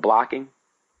there no blocking?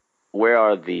 Where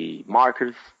are the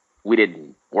markers? We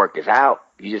didn't work this out.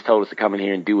 You just told us to come in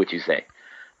here and do what you say.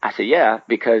 I said, yeah,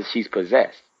 because she's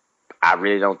possessed. I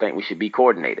really don't think we should be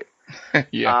coordinated.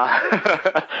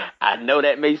 I know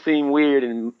that may seem weird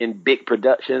in big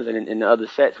productions and in other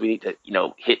sets. We need to,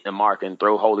 hit the marker and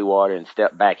throw holy water and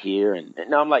step back here. And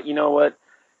no, I'm like, you know what?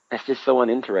 That's just so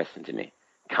uninteresting to me.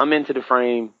 Come into the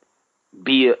frame,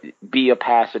 be a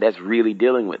pastor that's really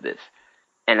dealing with this.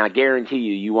 And I guarantee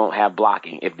you won't have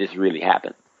blocking if this really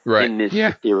happened. Right. In this,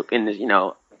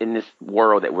 in this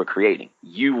world that we're creating,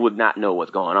 you would not know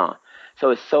what's going on. So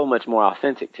it's so much more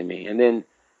authentic to me. And then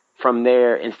from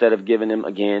there, instead of giving them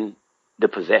again the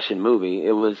possession movie,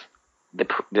 it was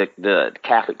the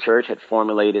Catholic Church had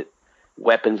formulated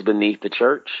weapons beneath the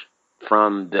church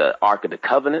from the Ark of the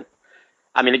Covenant.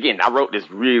 Again, I wrote this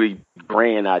really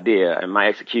grand idea, and my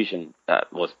execution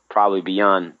was probably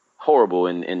beyond horrible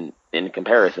in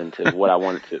comparison to what I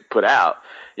wanted to put out.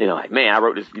 I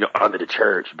wrote this, under the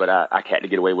church, but I had to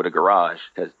get away with a garage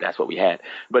because that's what we had.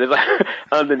 But it's like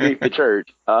underneath the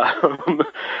church,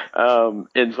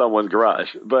 in someone's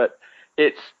garage. But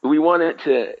we wanted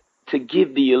to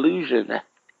give the illusion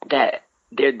that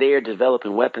they're there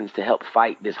developing weapons to help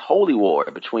fight this holy war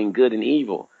between good and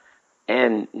evil.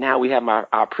 And now we have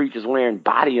our preachers wearing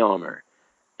body armor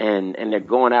and they're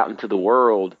going out into the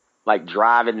world, like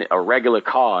driving a regular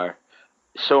car,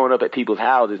 showing up at people's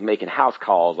houses, making house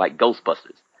calls like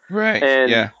Ghostbusters. Right.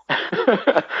 And,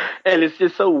 and it's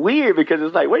just so weird because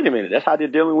it's like, wait a minute, that's how they're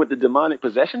dealing with the demonic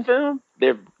possession film?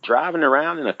 They're driving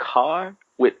around in a car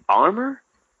with armor,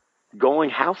 going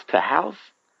house to house,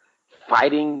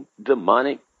 fighting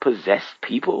demonic possessed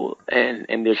people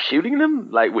and they're shooting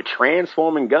them like with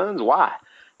transforming guns. Why?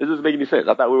 This doesn't make any sense.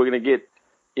 I thought we were going to get,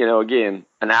 again,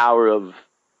 an hour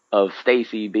of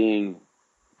Stacy being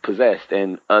possessed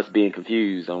and us being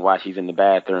confused on why she's in the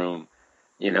bathroom,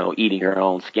 eating her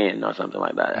own skin or something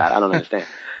like that. I don't understand.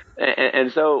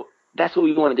 And so that's what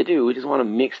we wanted to do. We just want to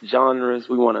mix genres.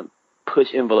 We want to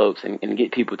push envelopes and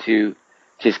get people to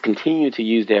just continue to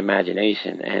use their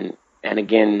imagination. And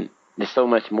again, there's so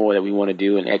much more that we want to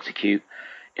do and execute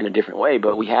in a different way,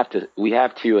 but we have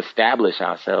to establish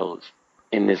ourselves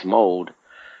in this mold,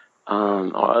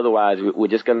 or otherwise we're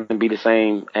just going to be the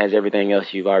same as everything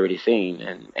else you've already seen.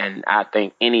 And I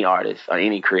think any artist or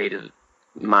any creative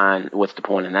mind, what's the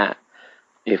point in that?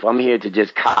 If I'm here to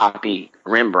just copy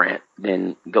Rembrandt,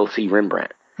 then go see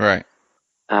Rembrandt. Right.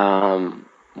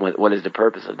 What is the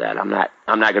purpose of that? I'm not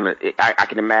gonna. I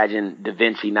can imagine Da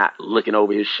Vinci not looking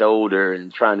over his shoulder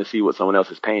and trying to see what someone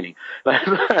else is painting.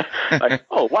 Like,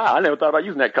 oh wow, I never thought about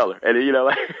using that color. And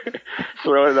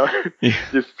throwing it on,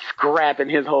 just scrapping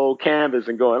his whole canvas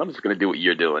and going, I'm just gonna do what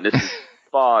you're doing. This is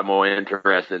far more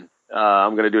interesting.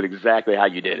 I'm gonna do it exactly how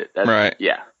you did it. That's, right.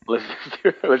 Yeah. Let's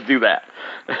do that.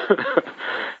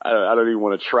 I don't even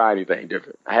want to try anything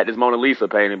different. I had this Mona Lisa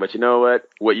painting, but you know what?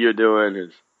 What you're doing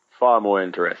is far more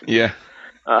interesting. Yeah.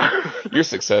 You're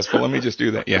successful. Let me just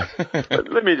do that. Yeah.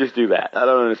 Let me just do that. I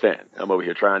don't understand. I'm over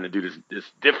here trying to do this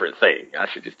different thing. I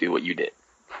should just do what you did.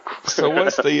 So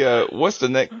what's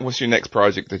your next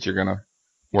project that you're gonna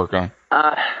work on?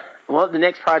 Well, the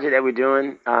next project that we're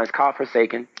doing is called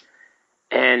Forsaken,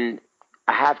 and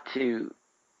I have to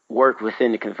work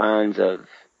within the confines of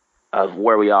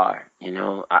where we are.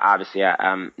 Obviously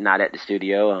I'm not at the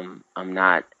studio.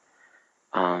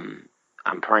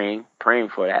 I'm praying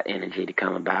for that energy to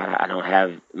come about. I don't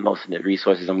have most of the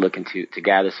resources I'm looking to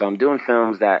gather. So I'm doing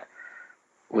films that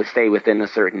would stay within a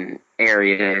certain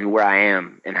area and where I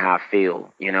am and how I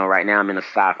feel. Right now I'm in a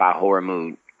sci-fi horror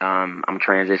mood. I'm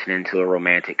transitioning to a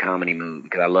romantic comedy mood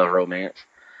because I love romance.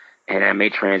 And I may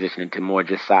transition into more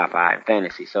just sci-fi and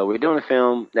fantasy. So we're doing a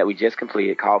film that we just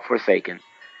completed called Forsaken.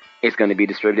 It's going to be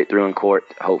distributed through In Court,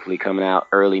 hopefully coming out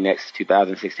early next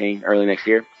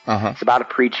year. Uh-huh. It's about a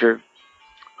preacher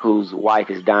whose wife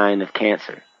is dying of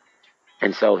cancer.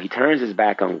 And so he turns his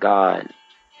back on God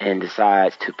and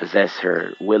decides to possess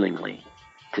her willingly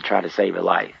to try to save her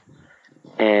life.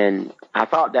 And I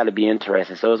thought that would be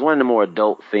interesting. So it's one of the more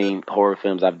adult-themed horror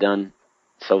films I've done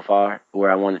so far,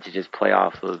 where I wanted to just play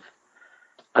off of,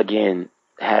 again,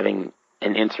 having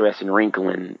an interesting wrinkle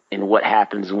in what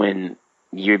happens when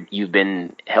you've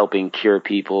been helping cure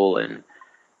people and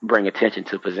bring attention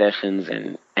to possessions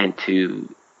and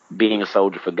to being a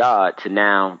soldier for God, to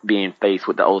now being faced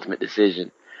with the ultimate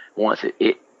decision. Once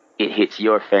it hits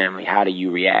your family, how do you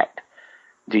react?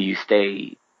 Do you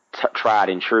stay tried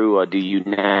and true, or do you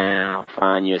now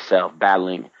find yourself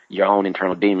battling your own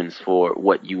internal demons for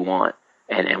what you want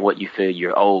and what you feel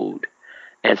you're owed?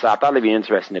 And so I thought it'd be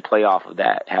interesting to play off of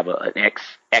that, have an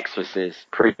exorcist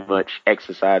pretty much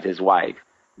exorcise his wife,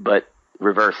 but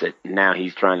reverse it. Now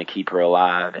he's trying to keep her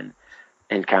alive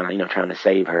and kind of, trying to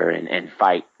save her and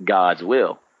fight God's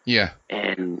will. Yeah.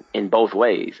 And in both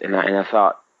ways. And I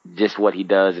thought just what he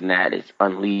does in that is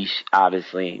unleash,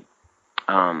 obviously,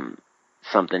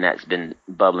 something that's been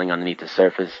bubbling underneath the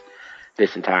surface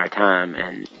this entire time,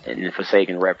 and the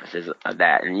Forsaken references of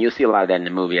that. And you'll see a lot of that in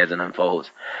the movie as it unfolds.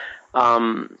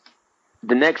 The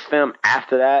next film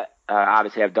after that,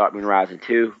 obviously have Dark Moon Rising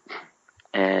 2,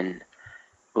 and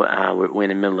we're in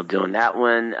the middle of doing that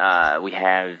one. We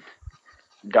have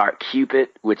Dark Cupid,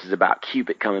 which is about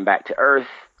Cupid coming back to Earth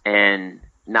and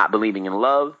not believing in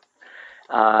love.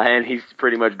 And he's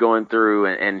pretty much going through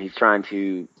and he's trying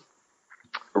to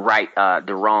right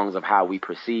the wrongs of how we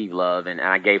perceive love. And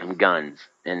I gave him guns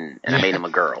and I made him a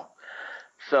girl.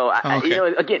 So,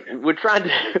 again,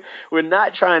 we're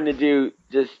not trying to do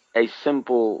just a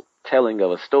simple telling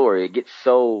of a story. It gets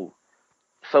so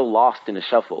lost in the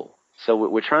shuffle. So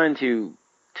we're trying to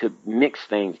mix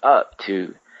things up,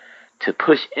 to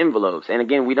push envelopes. And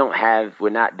again, we're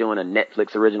not doing a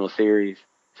Netflix original series.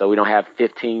 So we don't have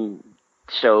 15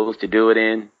 shows to do it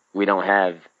in. We don't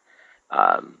have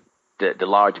the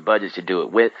large budgets to do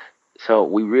it with. So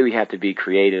we really have to be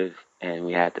creative, and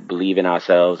we have to believe in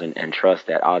ourselves and trust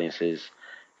that audiences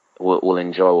will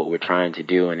enjoy what we're trying to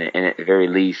do. And at the very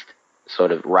least,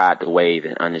 sort of ride the wave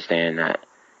and understand that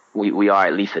we are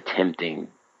at least attempting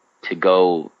to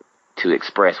go to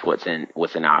express what's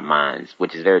in our minds,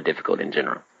 which is very difficult in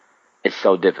general. It's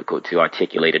so difficult to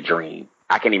articulate a dream.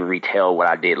 I can't even retell what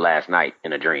I did last night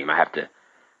in a dream. I have to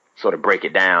sort of break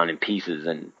it down in pieces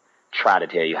and try to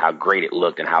tell you how great it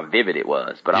looked and how vivid it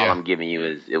was. But all I'm giving you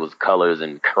is it was colors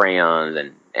and crayons,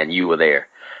 and you were there.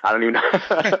 I don't even know.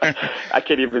 I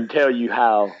can't even tell you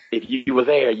how, if you were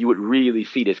there, you would really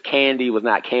see this. Candy was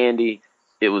not candy.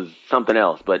 It was something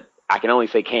else. But I can only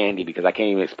say candy because I can't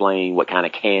even explain what kind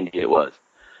of candy it was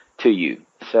to you.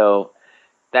 So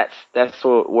that's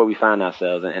where we find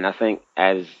ourselves. And I think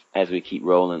as we keep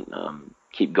rolling,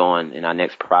 keep going in our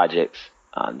next projects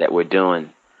that we're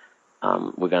doing,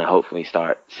 we're going to hopefully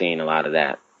start seeing a lot of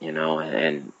that, you know,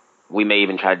 and we may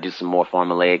even try to do some more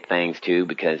formulaic things too,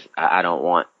 because I don't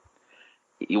want,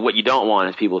 what you don't want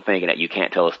is people thinking that you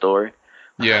can't tell a story.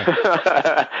 Yeah.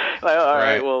 Like, all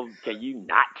right, well, can you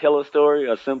not tell a story,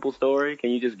 a simple story? Can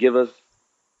you just give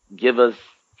us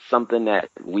something that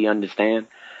we understand?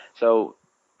 So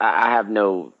I have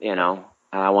no, you know,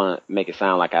 I want to make it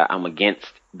sound like I'm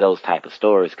against those type of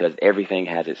stories, because everything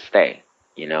has its stay.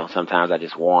 You know, sometimes I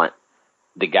just want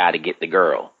the guy to get the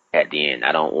girl at the end.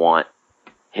 I don't want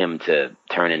him to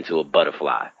turn into a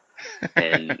butterfly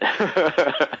and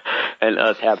and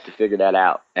us have to figure that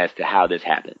out as to how this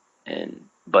happened. And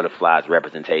butterfly's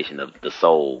representation of the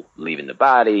soul leaving the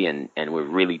body, and we're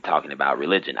really talking about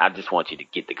religion. I just want you to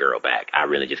get the girl back. I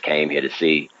really just came here to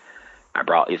see. I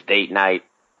brought it's date night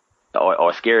or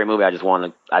a scary movie. I just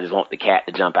want the cat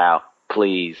to jump out,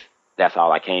 please. That's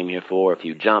all I came here for. A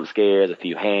few jump scares, a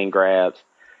few hand grabs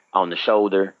on the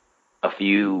shoulder, a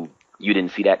few, you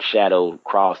didn't see that shadow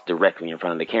cross directly in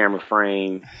front of the camera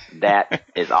frame. That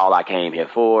is all I came here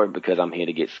for, because I'm here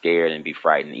to get scared and be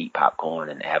frightened, eat popcorn,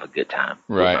 and have a good time.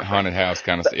 Right, haunted house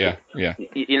kind of stuff. Yeah.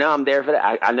 You know, I'm there for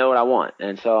that. I know what I want,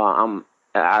 and so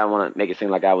I don't want to make it seem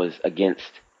like I was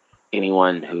against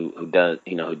anyone who does,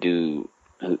 you know, who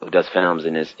does films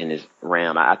in this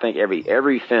realm. I think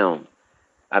every film.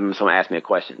 I remember someone asked me a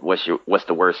question: what's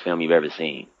the worst film you've ever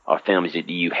seen, or films that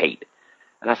you hate?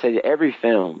 And I said, every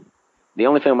film. The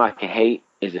only film I can hate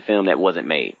is the film that wasn't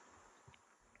made.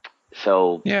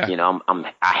 So, you know,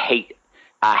 I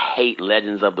hate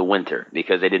Legends of the Winter,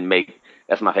 because they didn't make,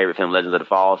 that's my favorite film, Legends of the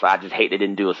Fall. So I just hate they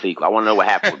didn't do a sequel. I want to know what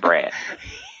happened with Brad.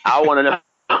 I want to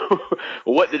know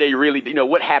what did they really, you know,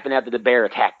 what happened after the bear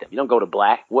attacked them? You don't go to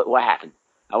black. What happened?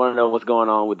 I want to know what's going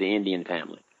on with the Indian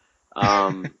family.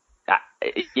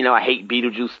 You know, I hate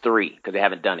Beetlejuice 3 because they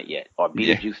haven't done it yet, or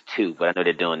Beetlejuice 2, but I know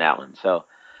they're doing that one. So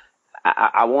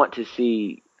I want to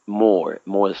see more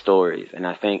stories, and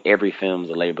I think every film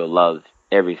is a labor of love.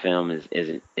 Every film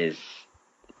is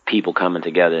people coming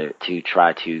together to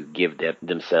try to give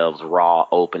themselves raw,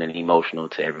 open, and emotional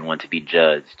to everyone, to be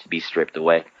judged, to be stripped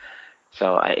away.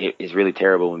 So it's really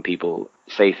terrible when people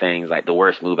say things like the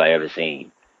worst movie I ever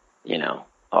seen, you know,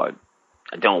 or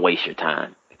don't waste your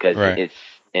time, because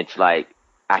it's like,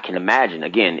 I can imagine,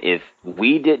 again, if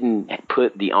we didn't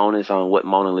put the onus on what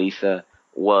Mona Lisa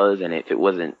was, and if it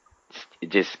wasn't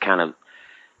just kind of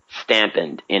stamped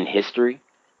in history,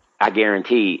 I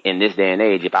guarantee in this day and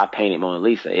age, if I painted Mona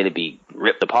Lisa, it'd be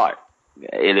ripped apart.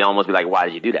 It'd almost be like, why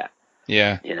did you do that?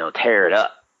 Yeah. You know, tear it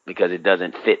up, because it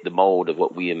doesn't fit the mold of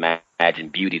what we imagine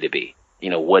beauty to be. You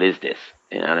know, what is this?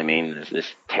 You know what I mean?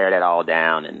 Let's tear that all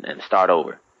down and start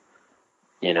over.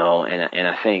 You know, and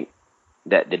I think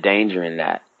that the danger in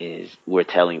that is we're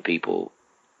telling people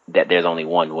that there's only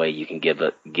one way you can give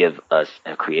us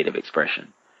a creative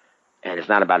expression. And it's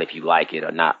not about if you like it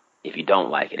or not. If you don't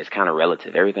like it, it's kind of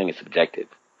relative. Everything is subjective.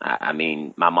 I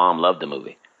mean, my mom loved the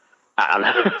movie.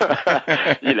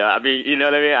 You know, I mean, you know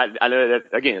what I mean? I know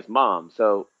that, again, it's mom.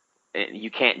 So you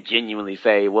can't genuinely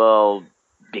say, well,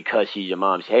 because she's your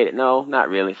mom, she hated it. No, not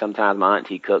really. Sometimes my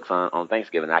auntie cooks on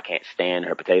Thanksgiving, and I can't stand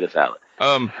her potato salad.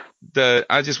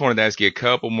 I just wanted to ask you a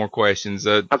couple more questions.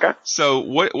 Okay. So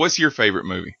what's your favorite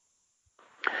movie?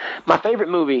 My favorite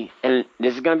movie, and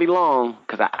this is going to be long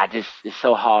because I just, it's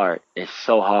so hard. It's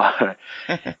so hard.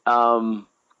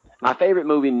 My favorite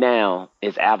movie now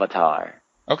is Avatar.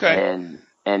 Okay.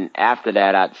 And after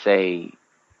that, I'd say,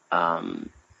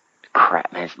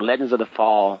 crap, man, it's Legends of the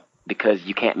Fall, because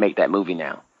you can't make that movie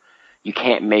now. You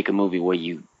can't make a movie where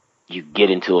you get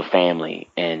into a family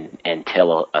and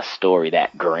tell a story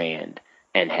that grand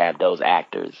and have those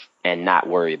actors and not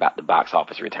worry about the box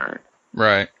office return.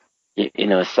 Right. You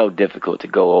know, it's so difficult to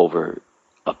go over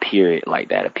a period like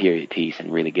that, a period piece,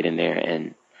 and really get in there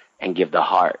and give the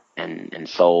heart and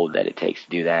soul that it takes to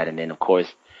do that. And then, of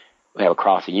course, we have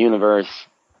Across the Universe,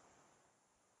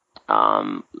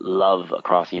 love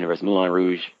Across the Universe, Moulin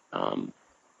Rouge,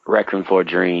 Requiem for a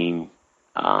Dream,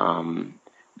 The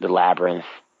Labyrinth.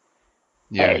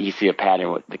 Yeah. You see a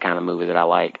pattern with the kind of movies that I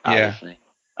like, obviously.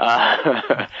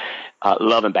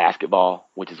 Love and Basketball,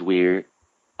 which is weird.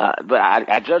 But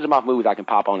I judge them off movies I can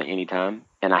pop on at any time,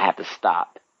 and I have to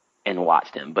stop and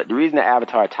watch them. But the reason that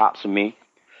Avatar tops for me,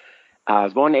 I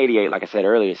was born in '88, like I said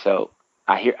earlier, so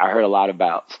I heard a lot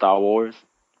about Star Wars.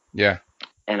 Yeah.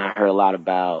 And I heard a lot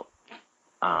about,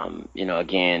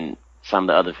 again, some of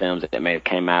the other films that may have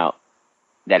came out,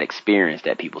 that experience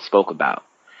that people spoke about.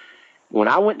 When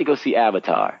I went to go see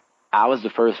Avatar, I was the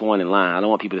first one in line. I don't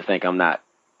want people to think I'm not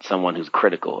someone who's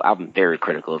critical. I'm very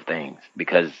critical of things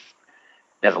because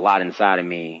there's a lot inside of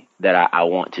me that I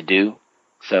want to do.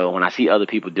 So when I see other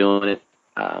people doing it,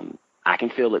 I can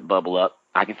feel it bubble up.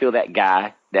 I can feel that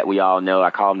guy that we all know.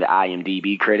 I call him the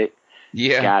IMDb critic.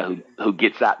 Yeah. The guy who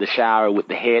gets out the shower with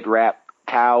the head wrap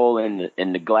towel and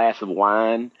the glass of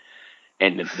wine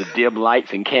and the dim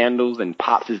lights and candles and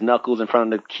pops his knuckles in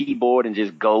front of the keyboard and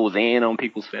just goes in on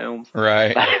people's films.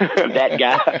 Right. That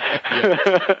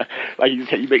guy. Like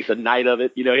he makes a night of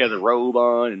it. He has a robe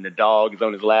on and the dog is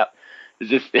on his lap. It's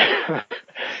just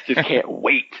can't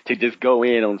wait to just go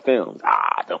in on films.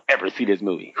 Don't ever see this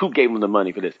movie. Who gave him the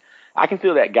money for this? I can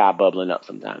feel that guy bubbling up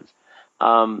sometimes.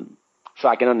 So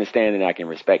I can understand and I can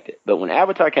respect it. But when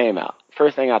Avatar came out,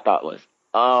 first thing I thought was,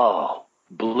 oh,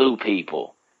 blue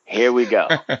people. Here we go.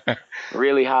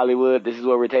 Really, Hollywood? This is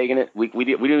where we're taking it? We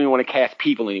don't even want to cast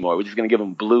people anymore. We're just going to give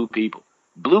them blue people.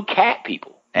 Blue cat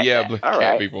people. Yeah, blue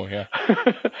cat people, yeah.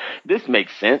 This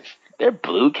makes sense. They're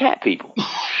blue cat people.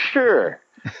 Sure.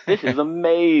 This is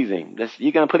amazing.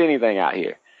 You're going to put anything out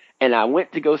here. And I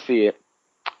went to go see it,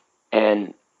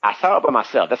 and I saw it by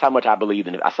myself. That's how much I believed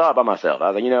in it. I saw it by myself. I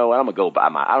was like, you know what? I'm going to go by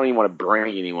I don't even want to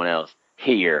bring anyone else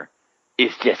here.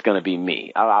 It's just going to be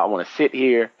me. I want to sit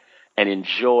here and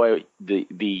enjoy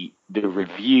the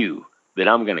review that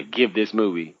I'm going to give this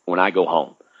movie when I go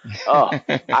home. Oh,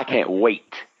 I can't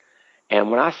wait.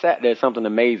 And when I sat there, something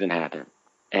amazing happened.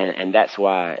 And that's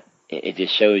why it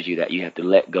just shows you that you have to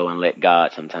let go and let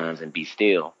God sometimes and be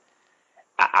still.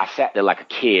 I sat there like a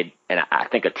kid, and I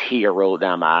think a tear rolled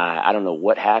down my eye. I don't know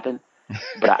what happened,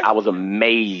 but I was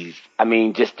amazed. I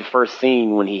mean, just the first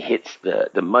scene when he hits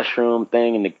the mushroom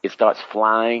thing and it starts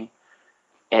flying.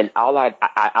 And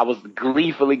I was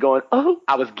gleefully going, oh,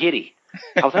 I was giddy.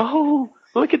 I was like, oh,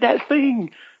 look at that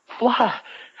thing fly.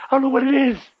 I don't know what it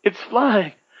is. It's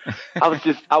flying. I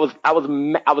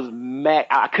was mad.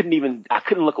 I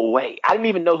couldn't look away. I didn't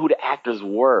even know who the actors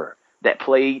were that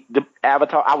played the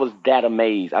Avatar. I was that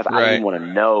amazed. I don't even want to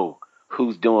know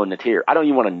who's doing the tear. I don't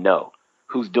even want to know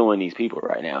who's doing these people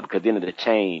right now because then it'll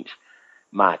change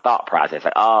my thought process.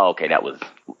 Like, oh, okay, that was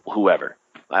whoever.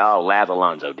 Like, oh, Laz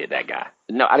Alonso did that guy.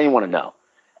 No, I didn't want to know.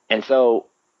 And so,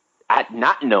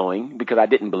 not knowing, because I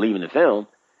didn't believe in the film,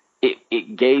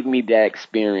 it gave me that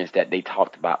experience that they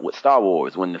talked about with Star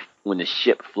Wars when the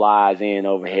ship flies in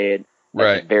overhead,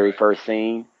 like the very first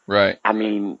scene. Right. I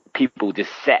mean, people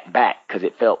just sat back because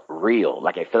it felt real.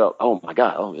 Like it felt, oh my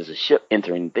God, there's a ship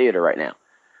entering the theater right now.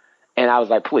 And I was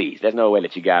like, please, there's no way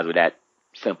that you guys were that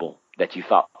simple that you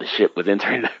thought the ship was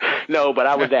entering. No, but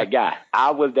I was that guy.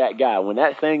 I was that guy. When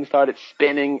that thing started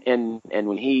spinning and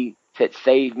when he said,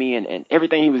 save me and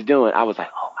everything he was doing, I was like,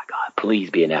 oh my God, please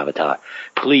be an Avatar.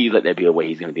 Please let there be a way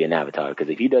he's going to be an Avatar. Because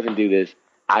if he doesn't do this,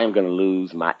 I am going to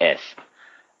lose my S.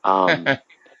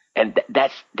 And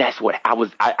that's what I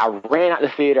was. I ran out the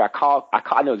theater.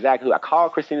 I know exactly who. I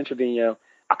called Christina Trevino.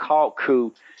 I called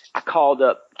Koo. I called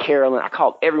up Carolyn. I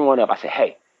called everyone up. I said,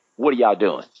 hey, what are y'all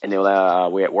doing? And they were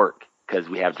like, we're at work because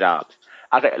we have jobs.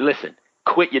 I said, listen,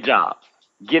 quit your jobs.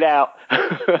 Get out.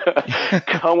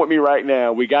 Come with me right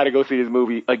now. We got to go see this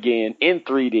movie again in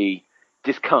 3D.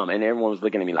 Just come. And everyone was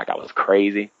looking at me like I was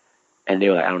crazy. And they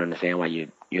were like, I don't understand why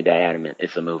you're that adamant.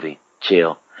 It's a movie.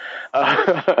 Chill.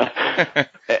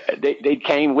 They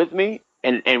came with me,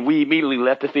 and we immediately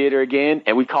left the theater again,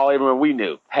 and we called everyone we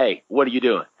knew. Hey, what are you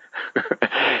doing?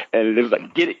 And it was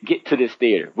like, get to this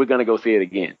theater. We're gonna go see it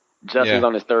again. Justin's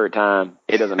on his third time.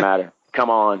 It doesn't matter. Come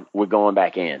on, we're going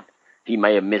back in. He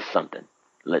may have missed something.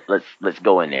 Let's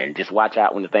go in there and just watch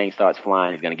out when the thing starts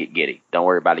flying. He's gonna get giddy. Don't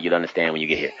worry about it. You'll understand when you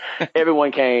get here.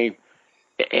 Everyone came,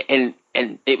 and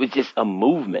it was just a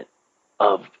movement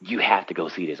of you have to go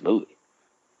see this movie.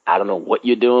 I don't know what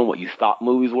you're doing, what you thought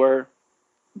movies were,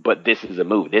 but this is a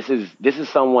movie. This is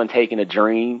someone taking a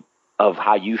dream of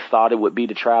how you thought it would be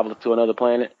to travel to another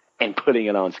planet and putting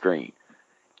it on screen.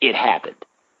 It happened.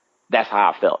 That's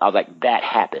how I felt. I was like, that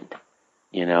happened.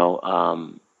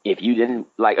 If you didn't,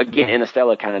 like, again,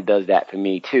 Interstellar kind of does that for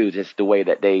me too, just the way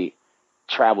that they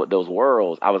traveled those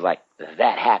worlds. I was like,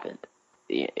 that happened.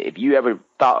 If you ever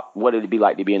thought what it'd be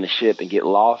like to be in the ship and get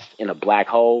lost in a black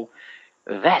hole,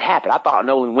 that happened. I thought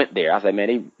Nolan went there. I was like,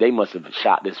 man, they must have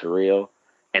shot this for real,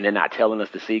 and they're not telling us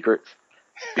the secrets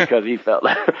because he felt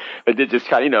like they're just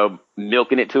kind of,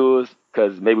 milking it to us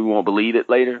because maybe we won't believe it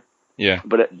later. Yeah.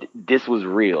 But this was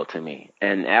real to me,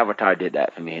 and Avatar did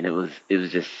that for me, and it was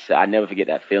just, I never forget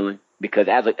that feeling, because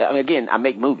again, I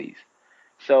make movies,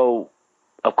 so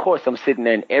of course I'm sitting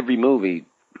there in every movie.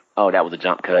 Oh, that was a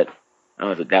jump cut.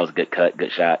 Oh, that was a good cut,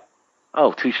 good shot.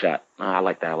 Oh, 2-shot. Oh, I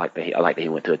like that. I like that he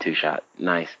went to a 2-shot.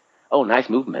 Nice. Oh, nice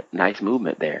movement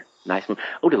there. Nice move.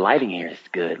 Oh, the lighting here is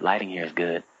good.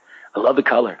 I love the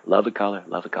color.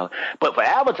 But for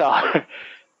Avatar,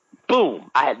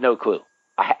 boom, I had no clue.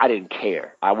 I didn't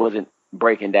care. I wasn't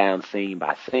breaking down scene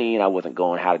by scene. I wasn't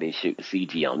going, how did they shoot the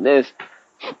CG on this?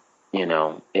 You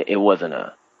know, it wasn't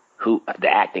the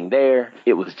acting there.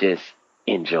 It was just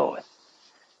enjoy.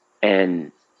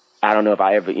 And I don't know if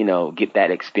I ever, get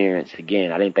that experience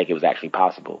again. I didn't think it was actually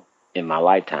possible in my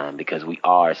lifetime, because we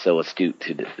are so astute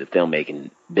to the filmmaking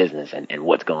business and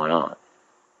what's going on.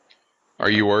 Are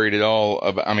you worried at all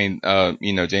about,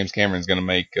 James Cameron's going to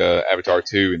make Avatar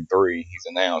 2 and 3, he's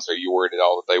announced. Are you worried at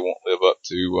all that they won't live up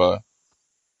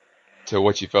to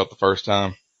what you felt the first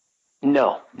time?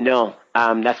 No.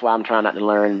 That's why I'm trying not to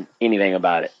learn anything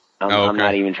about it. I'm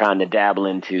not even trying to dabble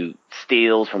into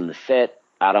stills from the set.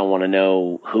 I don't want to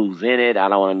know who's in it. I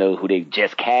don't want to know who they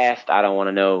just cast. I don't want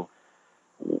to know,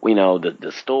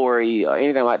 the story or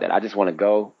anything like that. I just want to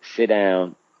go, sit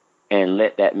down, and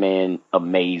let that man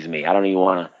amaze me. I don't even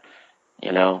want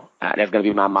to, that's going to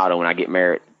be my motto when I get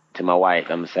married to my wife.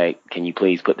 I'm going to say, can you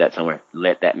please put that somewhere?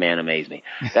 Let that man amaze me.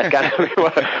 That's got to be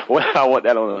what I want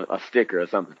that on a sticker or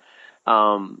something.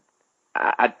 I'm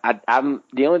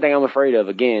the only thing I'm afraid of,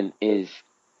 again, is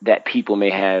that people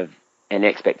may have an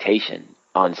expectation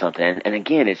on something. And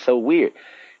again, it's so weird.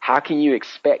 How can you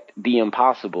expect the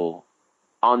impossible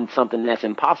on something that's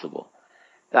impossible?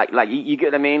 Like you get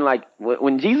what I mean? Like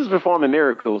when Jesus performing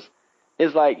miracles,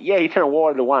 it's like, yeah, he turned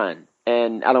water to wine.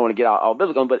 And I don't want to get all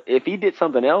biblical, but if he did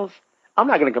something else, I'm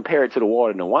not going to compare it to the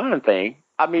water and the wine thing.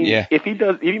 I mean, if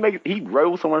he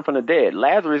rose someone from the dead,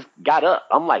 Lazarus got up.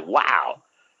 I'm like, wow,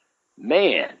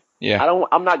 man. Yeah.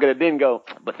 I'm not going to then go,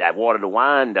 but that water to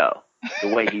wine though,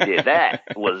 the way he did that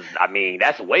was,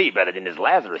 that's way better than this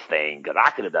Lazarus thing, because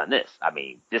I could have done this.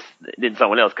 Then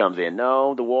someone else comes in.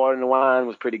 No, the water and the wine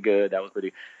was pretty good. That was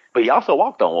pretty. But he also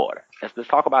walked on water. Let's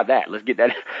talk about that. Let's get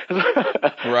that.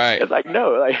 Right. It's like,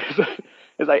 no,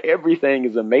 it's like everything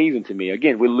is amazing to me.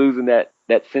 Again, we're losing that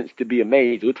sense to be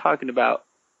amazed. We're talking about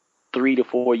 3 to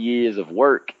 4 years of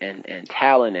work and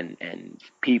talent and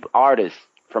artists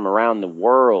from around the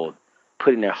world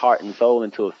putting their heart and soul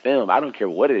into a film. I don't care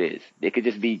what it is. It could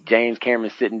just be James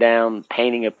Cameron sitting down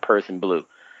painting a person blue.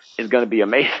 It's going to be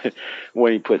amazing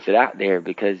when he puts it out there,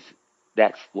 because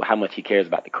that's how much he cares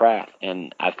about the craft.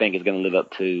 And I think it's going to live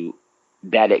up to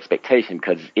that expectation,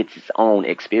 because it's its own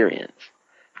experience.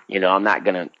 I'm not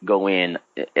going to go in.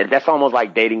 That's almost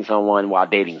like dating someone while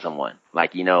dating someone.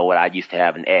 Like, what, I used to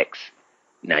have an ex.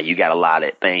 Now you got a lot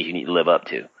of things you need to live up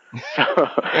to.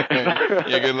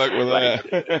 Yeah, good luck with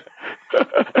that.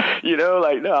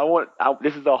 No,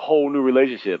 this is a whole new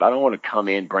relationship. I don't want to come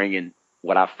in bringing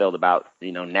what I felt about,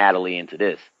 Natalie into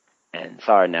this. And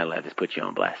sorry, Natalie, I just put you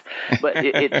on blast. But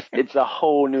it's a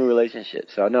whole new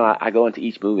relationship. So no, I go into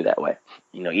each movie that way.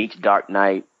 Each Dark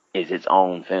Knight is its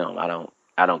own film. I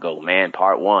don't go, man,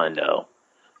 part 1 though.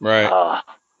 Right.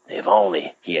 If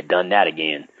only he had done that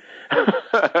again.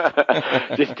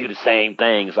 Just do the same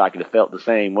thing so I could have felt the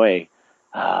same way.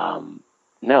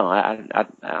 No,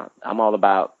 I'm all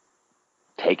about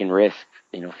taking risks,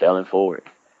 failing forward.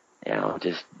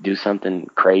 Just do something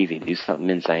crazy, do something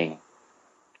insane.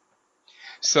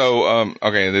 So,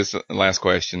 okay, this last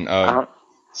question.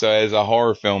 So as a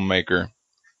horror filmmaker,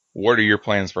 what are your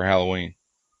plans for Halloween?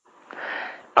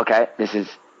 Okay, this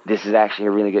is actually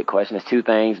a really good question. There's 2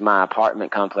 things. My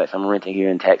apartment complex I'm renting here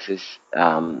in Texas,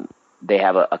 they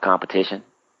have a competition,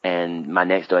 and my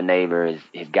next door neighbor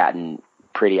has gotten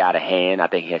pretty out of hand. I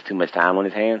think he has too much time on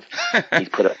his hands.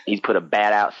 He's put a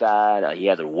bat outside. He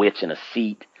has a witch in a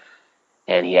seat,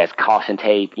 and he has caution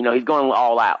tape. He's going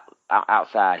all out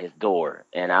outside his door,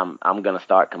 and I'm gonna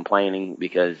start complaining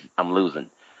because I'm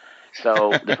losing.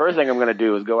 So the first thing I'm gonna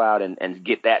do is go out and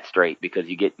get that straight, because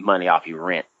you get money off your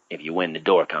rent if you win the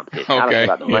door competition. Okay. I don't care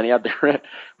about the money out the rent,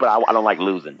 but I don't like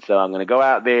losing. So I'm gonna go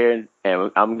out there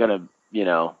and I'm gonna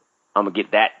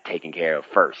get that taken care of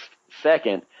first.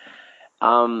 Second,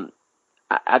 I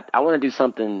want to do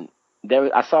something.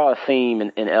 I saw a theme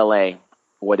in LA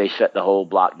where they shut the whole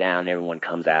block down and everyone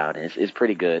comes out, and it's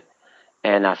pretty good.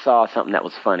 And I saw something that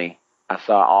was funny. I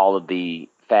saw all of the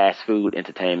fast food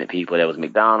entertainment people. There was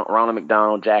Ronald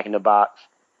McDonald, Jack in the Box,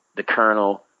 the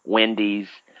Colonel, Wendy's.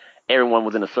 Everyone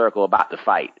was in a circle about to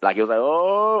fight. Like, it was like,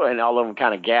 oh, and all of them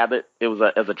kind of gathered. It was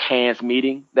a chance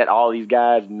meeting that all these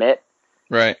guys met.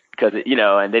 Right. Because,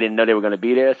 and they didn't know they were going to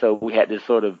be there. So we had this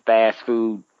sort of fast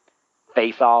food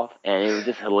face-off, and it was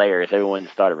just hilarious. Everyone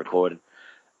started recording.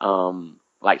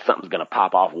 Like something's going to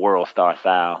pop off World Star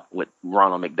style with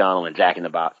Ronald McDonald and Jack in the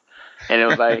Box. And it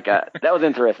was like, that was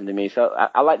interesting to me. So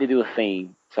I like to do a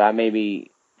theme. So I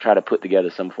maybe try to put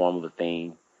together some form of a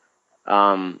theme.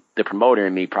 The promoter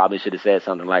in me probably should have said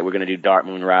something like, we're going to do Dark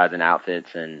Moon Rising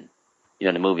outfits, and,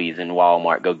 the movie's in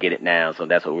Walmart, go get it now. So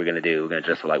that's what we're going to do. We're going to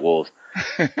dress like wolves.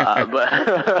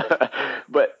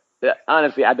 But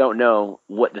honestly, I don't know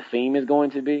what the theme is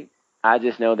going to be. I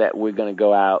just know that we're going to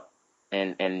go out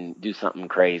and do something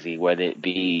crazy, whether it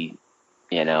be,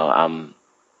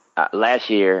 last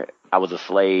year I was a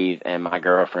slave and my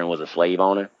girlfriend was a slave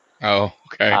owner. Oh,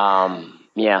 okay.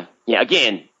 Yeah.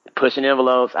 Again, pushing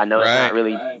envelopes. I know it's not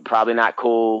really, probably not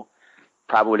cool.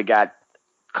 Probably would have got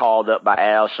called up by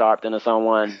Al Sharpton or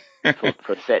someone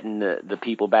for setting the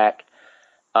people back.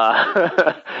 And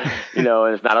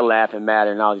it's not a laughing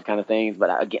matter and all these kind of things. But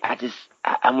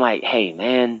I'm like, hey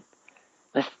man,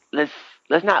 let's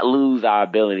not lose our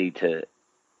ability to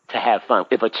have fun.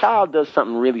 If a child does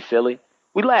something really silly,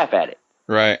 we laugh at it.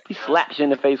 Right. He slaps you in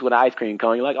the face with an ice cream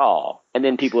cone. You're like, oh. And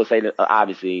then people will say that,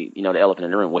 obviously, the elephant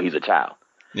in the room, well, he's a child.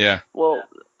 Yeah. Well,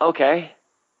 okay.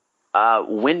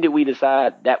 When did we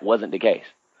decide that wasn't the case?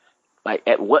 Like,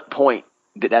 at what point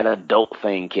did that adult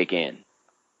thing kick in?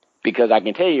 Because I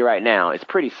can tell you right now, it's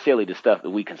pretty silly, the stuff that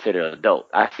we consider adult.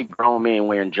 I see grown men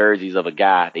wearing jerseys of a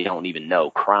guy they don't even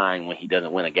know, crying when he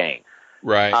doesn't win a game.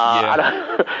 Right.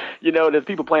 Yeah. There's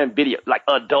people playing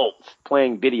adults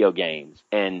playing video games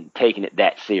and taking it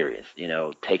that serious.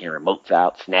 Taking remotes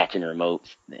out, snatching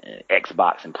remotes,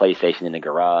 Xbox and PlayStation in the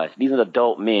garage. These are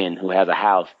adult men who has a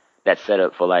house that's set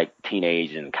up for like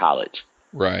teenage and college.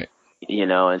 Right.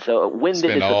 And so when did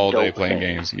this all adult day playing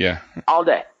thing, games? Yeah. All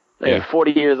day. You're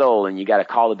 40 years old and you got a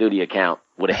Call of Duty account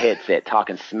with a headset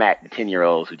talking smack to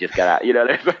 10-year-olds who just got out.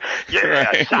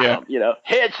 Right, shot him,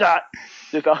 headshot.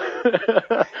 Just all.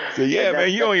 So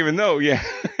man, you don't even know. Yeah.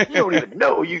 You don't even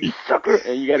know, you sucker.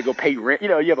 And you got to go pay rent.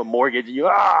 You have a mortgage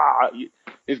and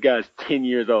this guy's 10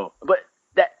 years old. But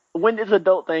when does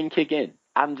adult thing kick in?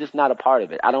 I'm just not a part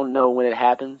of it. I don't know when it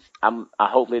happens.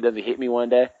 Hopefully it doesn't hit me one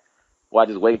day where I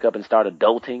just wake up and start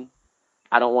adulting.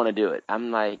 I don't want to do it. I'm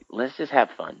like, let's just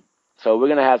have fun. So we're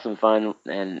going to have some fun,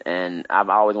 and I've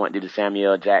always wanted to do the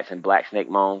Samuel Jackson Black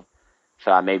Snake Moan.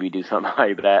 So I maybe do something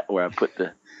like that where I put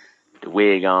the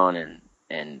wig on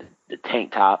and the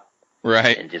tank top.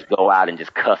 Right. And just go out and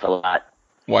just cuss a lot.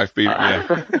 Wife beater,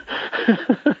 yeah.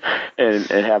 and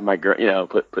have my girl,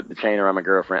 put the chain around my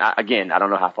girlfriend. I don't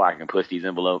know how far I can push these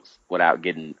envelopes without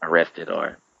getting arrested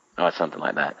or something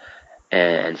like that.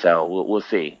 And so we'll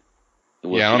see. I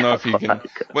don't know if you can.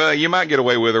 Well, you might get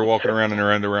away with her walking around in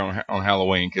her underwear on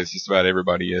Halloween, because just about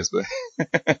everybody is. But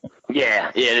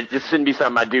yeah, it just shouldn't be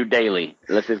something I do daily.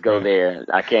 Let's just go there.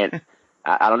 I can't.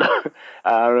 I don't know.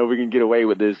 I don't know if we can get away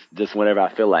with this just whenever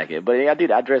I feel like it. But yeah,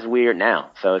 I dress weird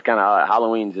now, so it's kind of odd.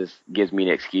 Halloween just gives me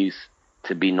the excuse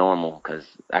to be normal, because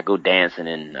I go dancing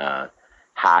in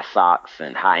high socks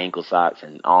and high ankle socks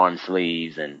and arm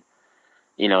sleeves, and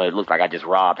it looks like I just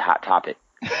robbed Hot Topic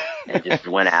and just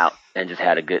went out and just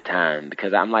had a good time,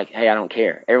 because I'm like, hey, I don't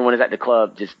care. Everyone is at the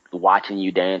club just watching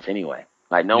you dance anyway.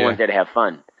 Like, no one's there to have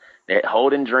fun. They're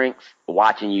holding drinks,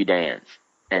 watching you dance,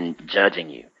 and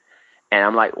judging you. And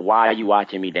I'm like, why are you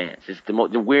watching me dance? It's the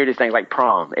weirdest thing, like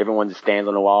prom. Everyone just stands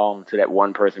on the wall until that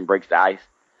one person breaks the ice,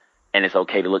 and it's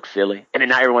okay to look silly. And then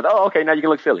now everyone's, oh, okay, now you can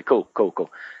look silly. Cool.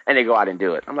 And they go out and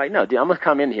do it. I'm like, no, dude, I'm going to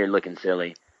come in here looking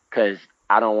silly, because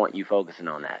I don't want you focusing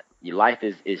on that. Your life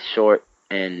is short,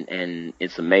 and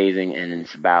it's amazing, and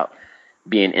it's about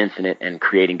being infinite and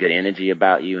creating good energy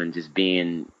about you, and just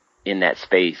being in that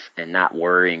space and not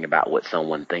worrying about what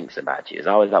someone thinks about you. It's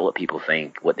always about what people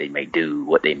think, what they may do,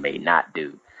 what they may not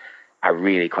do. I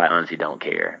really, quite honestly, don't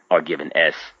care or give an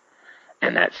S.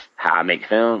 And that's how I make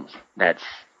films. That's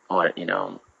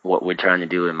what we're trying to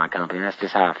do in my company. That's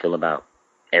just how I feel about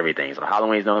everything. So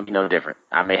Halloween's going to be no different.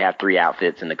 I may have 3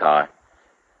 outfits in the car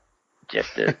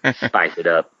just to spice it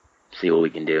up, see what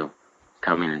we can do.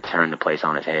 Come in and turn the place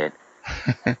on its head.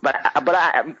 But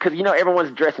because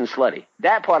everyone's dressing slutty.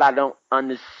 That part I don't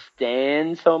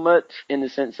understand so much, in the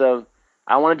sense of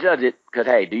I want to judge it because,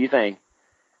 hey, do your thing.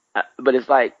 But it's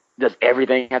like, does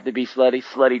everything have to be slutty?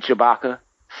 Slutty Chewbacca,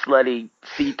 slutty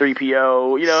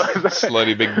C-3PO,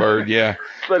 slutty Big Bird, yeah.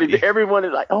 Slutty. Yeah. Everyone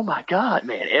is like, oh my God,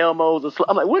 man, Elmo's a slut.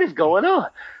 I'm like, what is going on?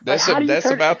 That's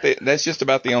just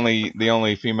about the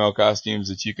only female costumes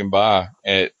that you can buy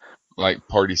at like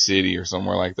Party City or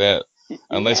somewhere like that.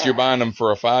 Unless you're buying them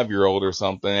for a 5-year-old or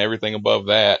something, everything above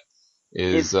that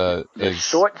is the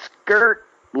short skirt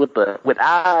with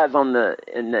eyes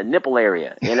in the nipple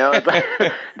area. You know, it's like,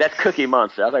 that's Cookie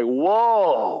Monster. I was like,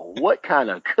 whoa, what kind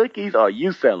of cookies are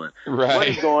you selling? Right. What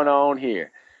is going on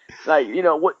here? Like, you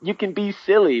know, what, you can be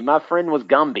silly. My friend was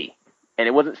Gumby, and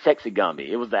it wasn't sexy Gumby.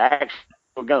 It was the actual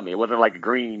Gumby. It wasn't like a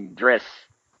green dress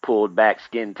pulled back,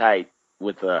 skin tight,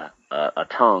 with a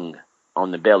tongue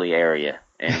on the belly area,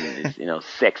 and it's, you know,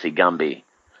 sexy Gumby.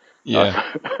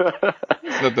 Yeah.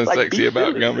 There's nothing like, sexy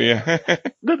about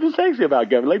Gumby. Nothing sexy about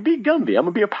Gumby. Like, be Gumby. I'm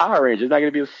gonna be a Power Ranger. It's not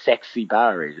gonna be a sexy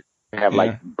Power Ranger. Have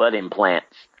like butt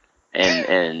implants,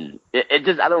 and it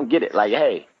just, I don't get it. Like,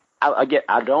 hey,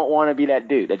 I don't want to be that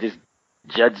dude that just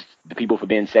judge the people for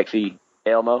being sexy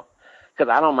Elmo,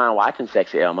 because I don't mind watching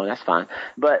sexy Elmo. That's fine,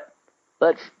 but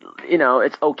let's, you know,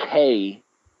 it's okay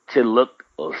to look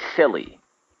silly,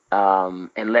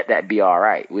 and let that be all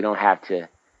right. We don't have to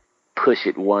push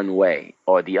it one way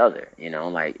or the other, you know,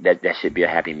 like that should be a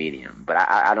happy medium. But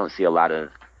I don't see a lot of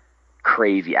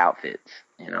crazy outfits.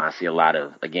 You know, I see a lot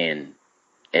of, again,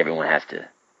 everyone has to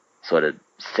sort of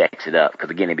sex it up, because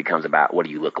again, it becomes about, what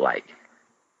do you look like?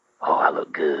 Oh, I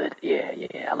look good. Yeah,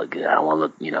 I look good. I don't want to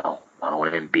look, you know, I don't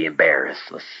want to be embarrassed.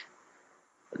 Let's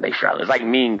make sure it's like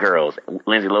Mean Girls.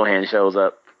 Lindsay Lohan shows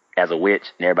up as a witch,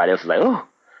 and everybody else is like, oh.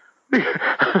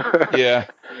 Yeah.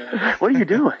 What are you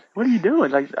doing? What are you doing?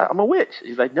 Like, I'm a witch.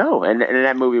 He's like, no. And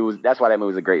that movie that's why that movie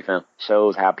was a great film.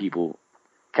 Shows how people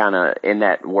kind of in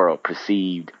that world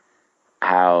perceived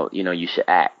how, you know, you should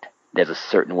act. There's a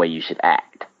certain way you should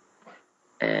act.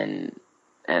 And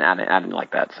I didn't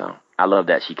like that. So I love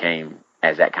that she came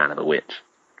as that kind of a witch.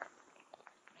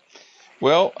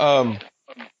 Well,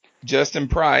 Justin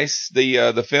Price,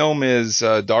 the film is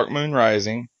Dark Moon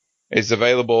Rising. It's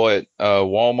available at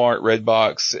Walmart,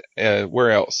 Redbox,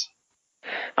 where else?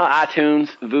 iTunes,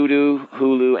 Vudu,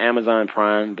 Hulu, Amazon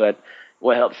Prime. But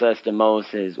what helps us the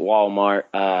most is Walmart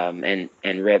and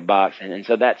Redbox. And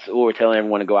so that's what we're telling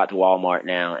everyone, to go out to Walmart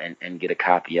now and get a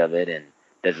copy of it. And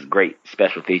there's great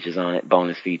special features on it,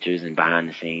 bonus features and behind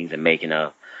the scenes and making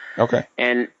of. Okay.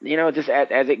 And, you know, just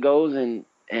as it goes,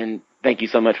 and thank you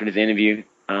so much for this interview.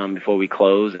 Before we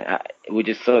close, we're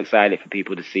just so excited for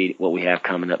people to see what we have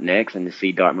coming up next and to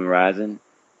see Dark Moon Rising.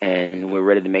 And we're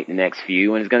ready to make the next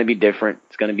few. And it's going to be different.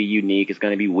 It's going to be unique. It's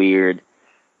going to be weird.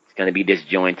 It's going to be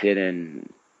disjointed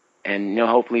and you know,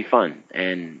 hopefully fun.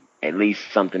 And at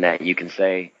least something that you can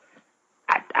say,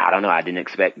 I don't know, I didn't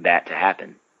expect that to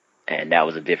happen. And that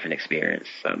was a different experience.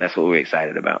 So that's what we're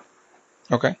excited about.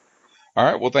 Okay. All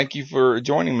right. Well, thank you for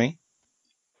joining me.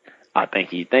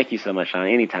 Thank you. Thank you so much, Sean.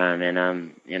 Anytime.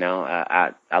 And, you know,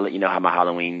 I'll let you know how my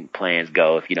Halloween plans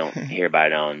go if you don't hear about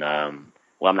it on,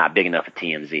 well, I'm not big enough for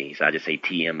TMZ, so I just say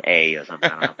TMA or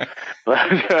something. I don't know.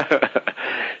 But,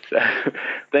 so,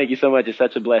 thank you so much. It's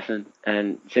such a blessing,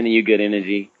 and sending you good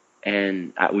energy.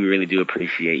 And we really do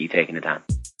appreciate you taking the time.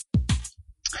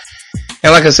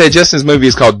 And like I said, Justin's movie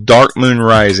is called Dark Moon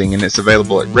Rising, and it's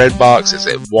available at Redbox. It's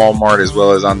at Walmart, as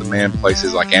well as on-demand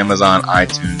places like Amazon,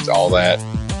 iTunes, all that.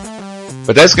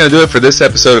 But that's going to do it for this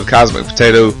episode of Cosmic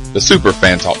Potato, the Super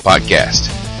Fan Talk podcast.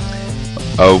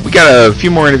 We got a few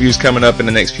more interviews coming up in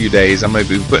the next few days. I'm going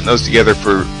to be putting those together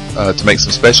to make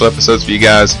some special episodes for you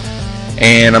guys.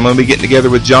 And I'm going to be getting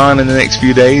together with John in the next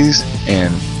few days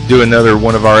and do another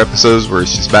one of our episodes where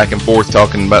it's just back and forth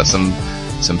talking about some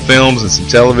films and some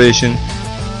television.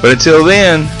 But until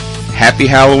then, happy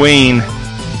Halloween.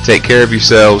 Take care of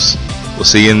yourselves. We'll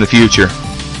see you in the future.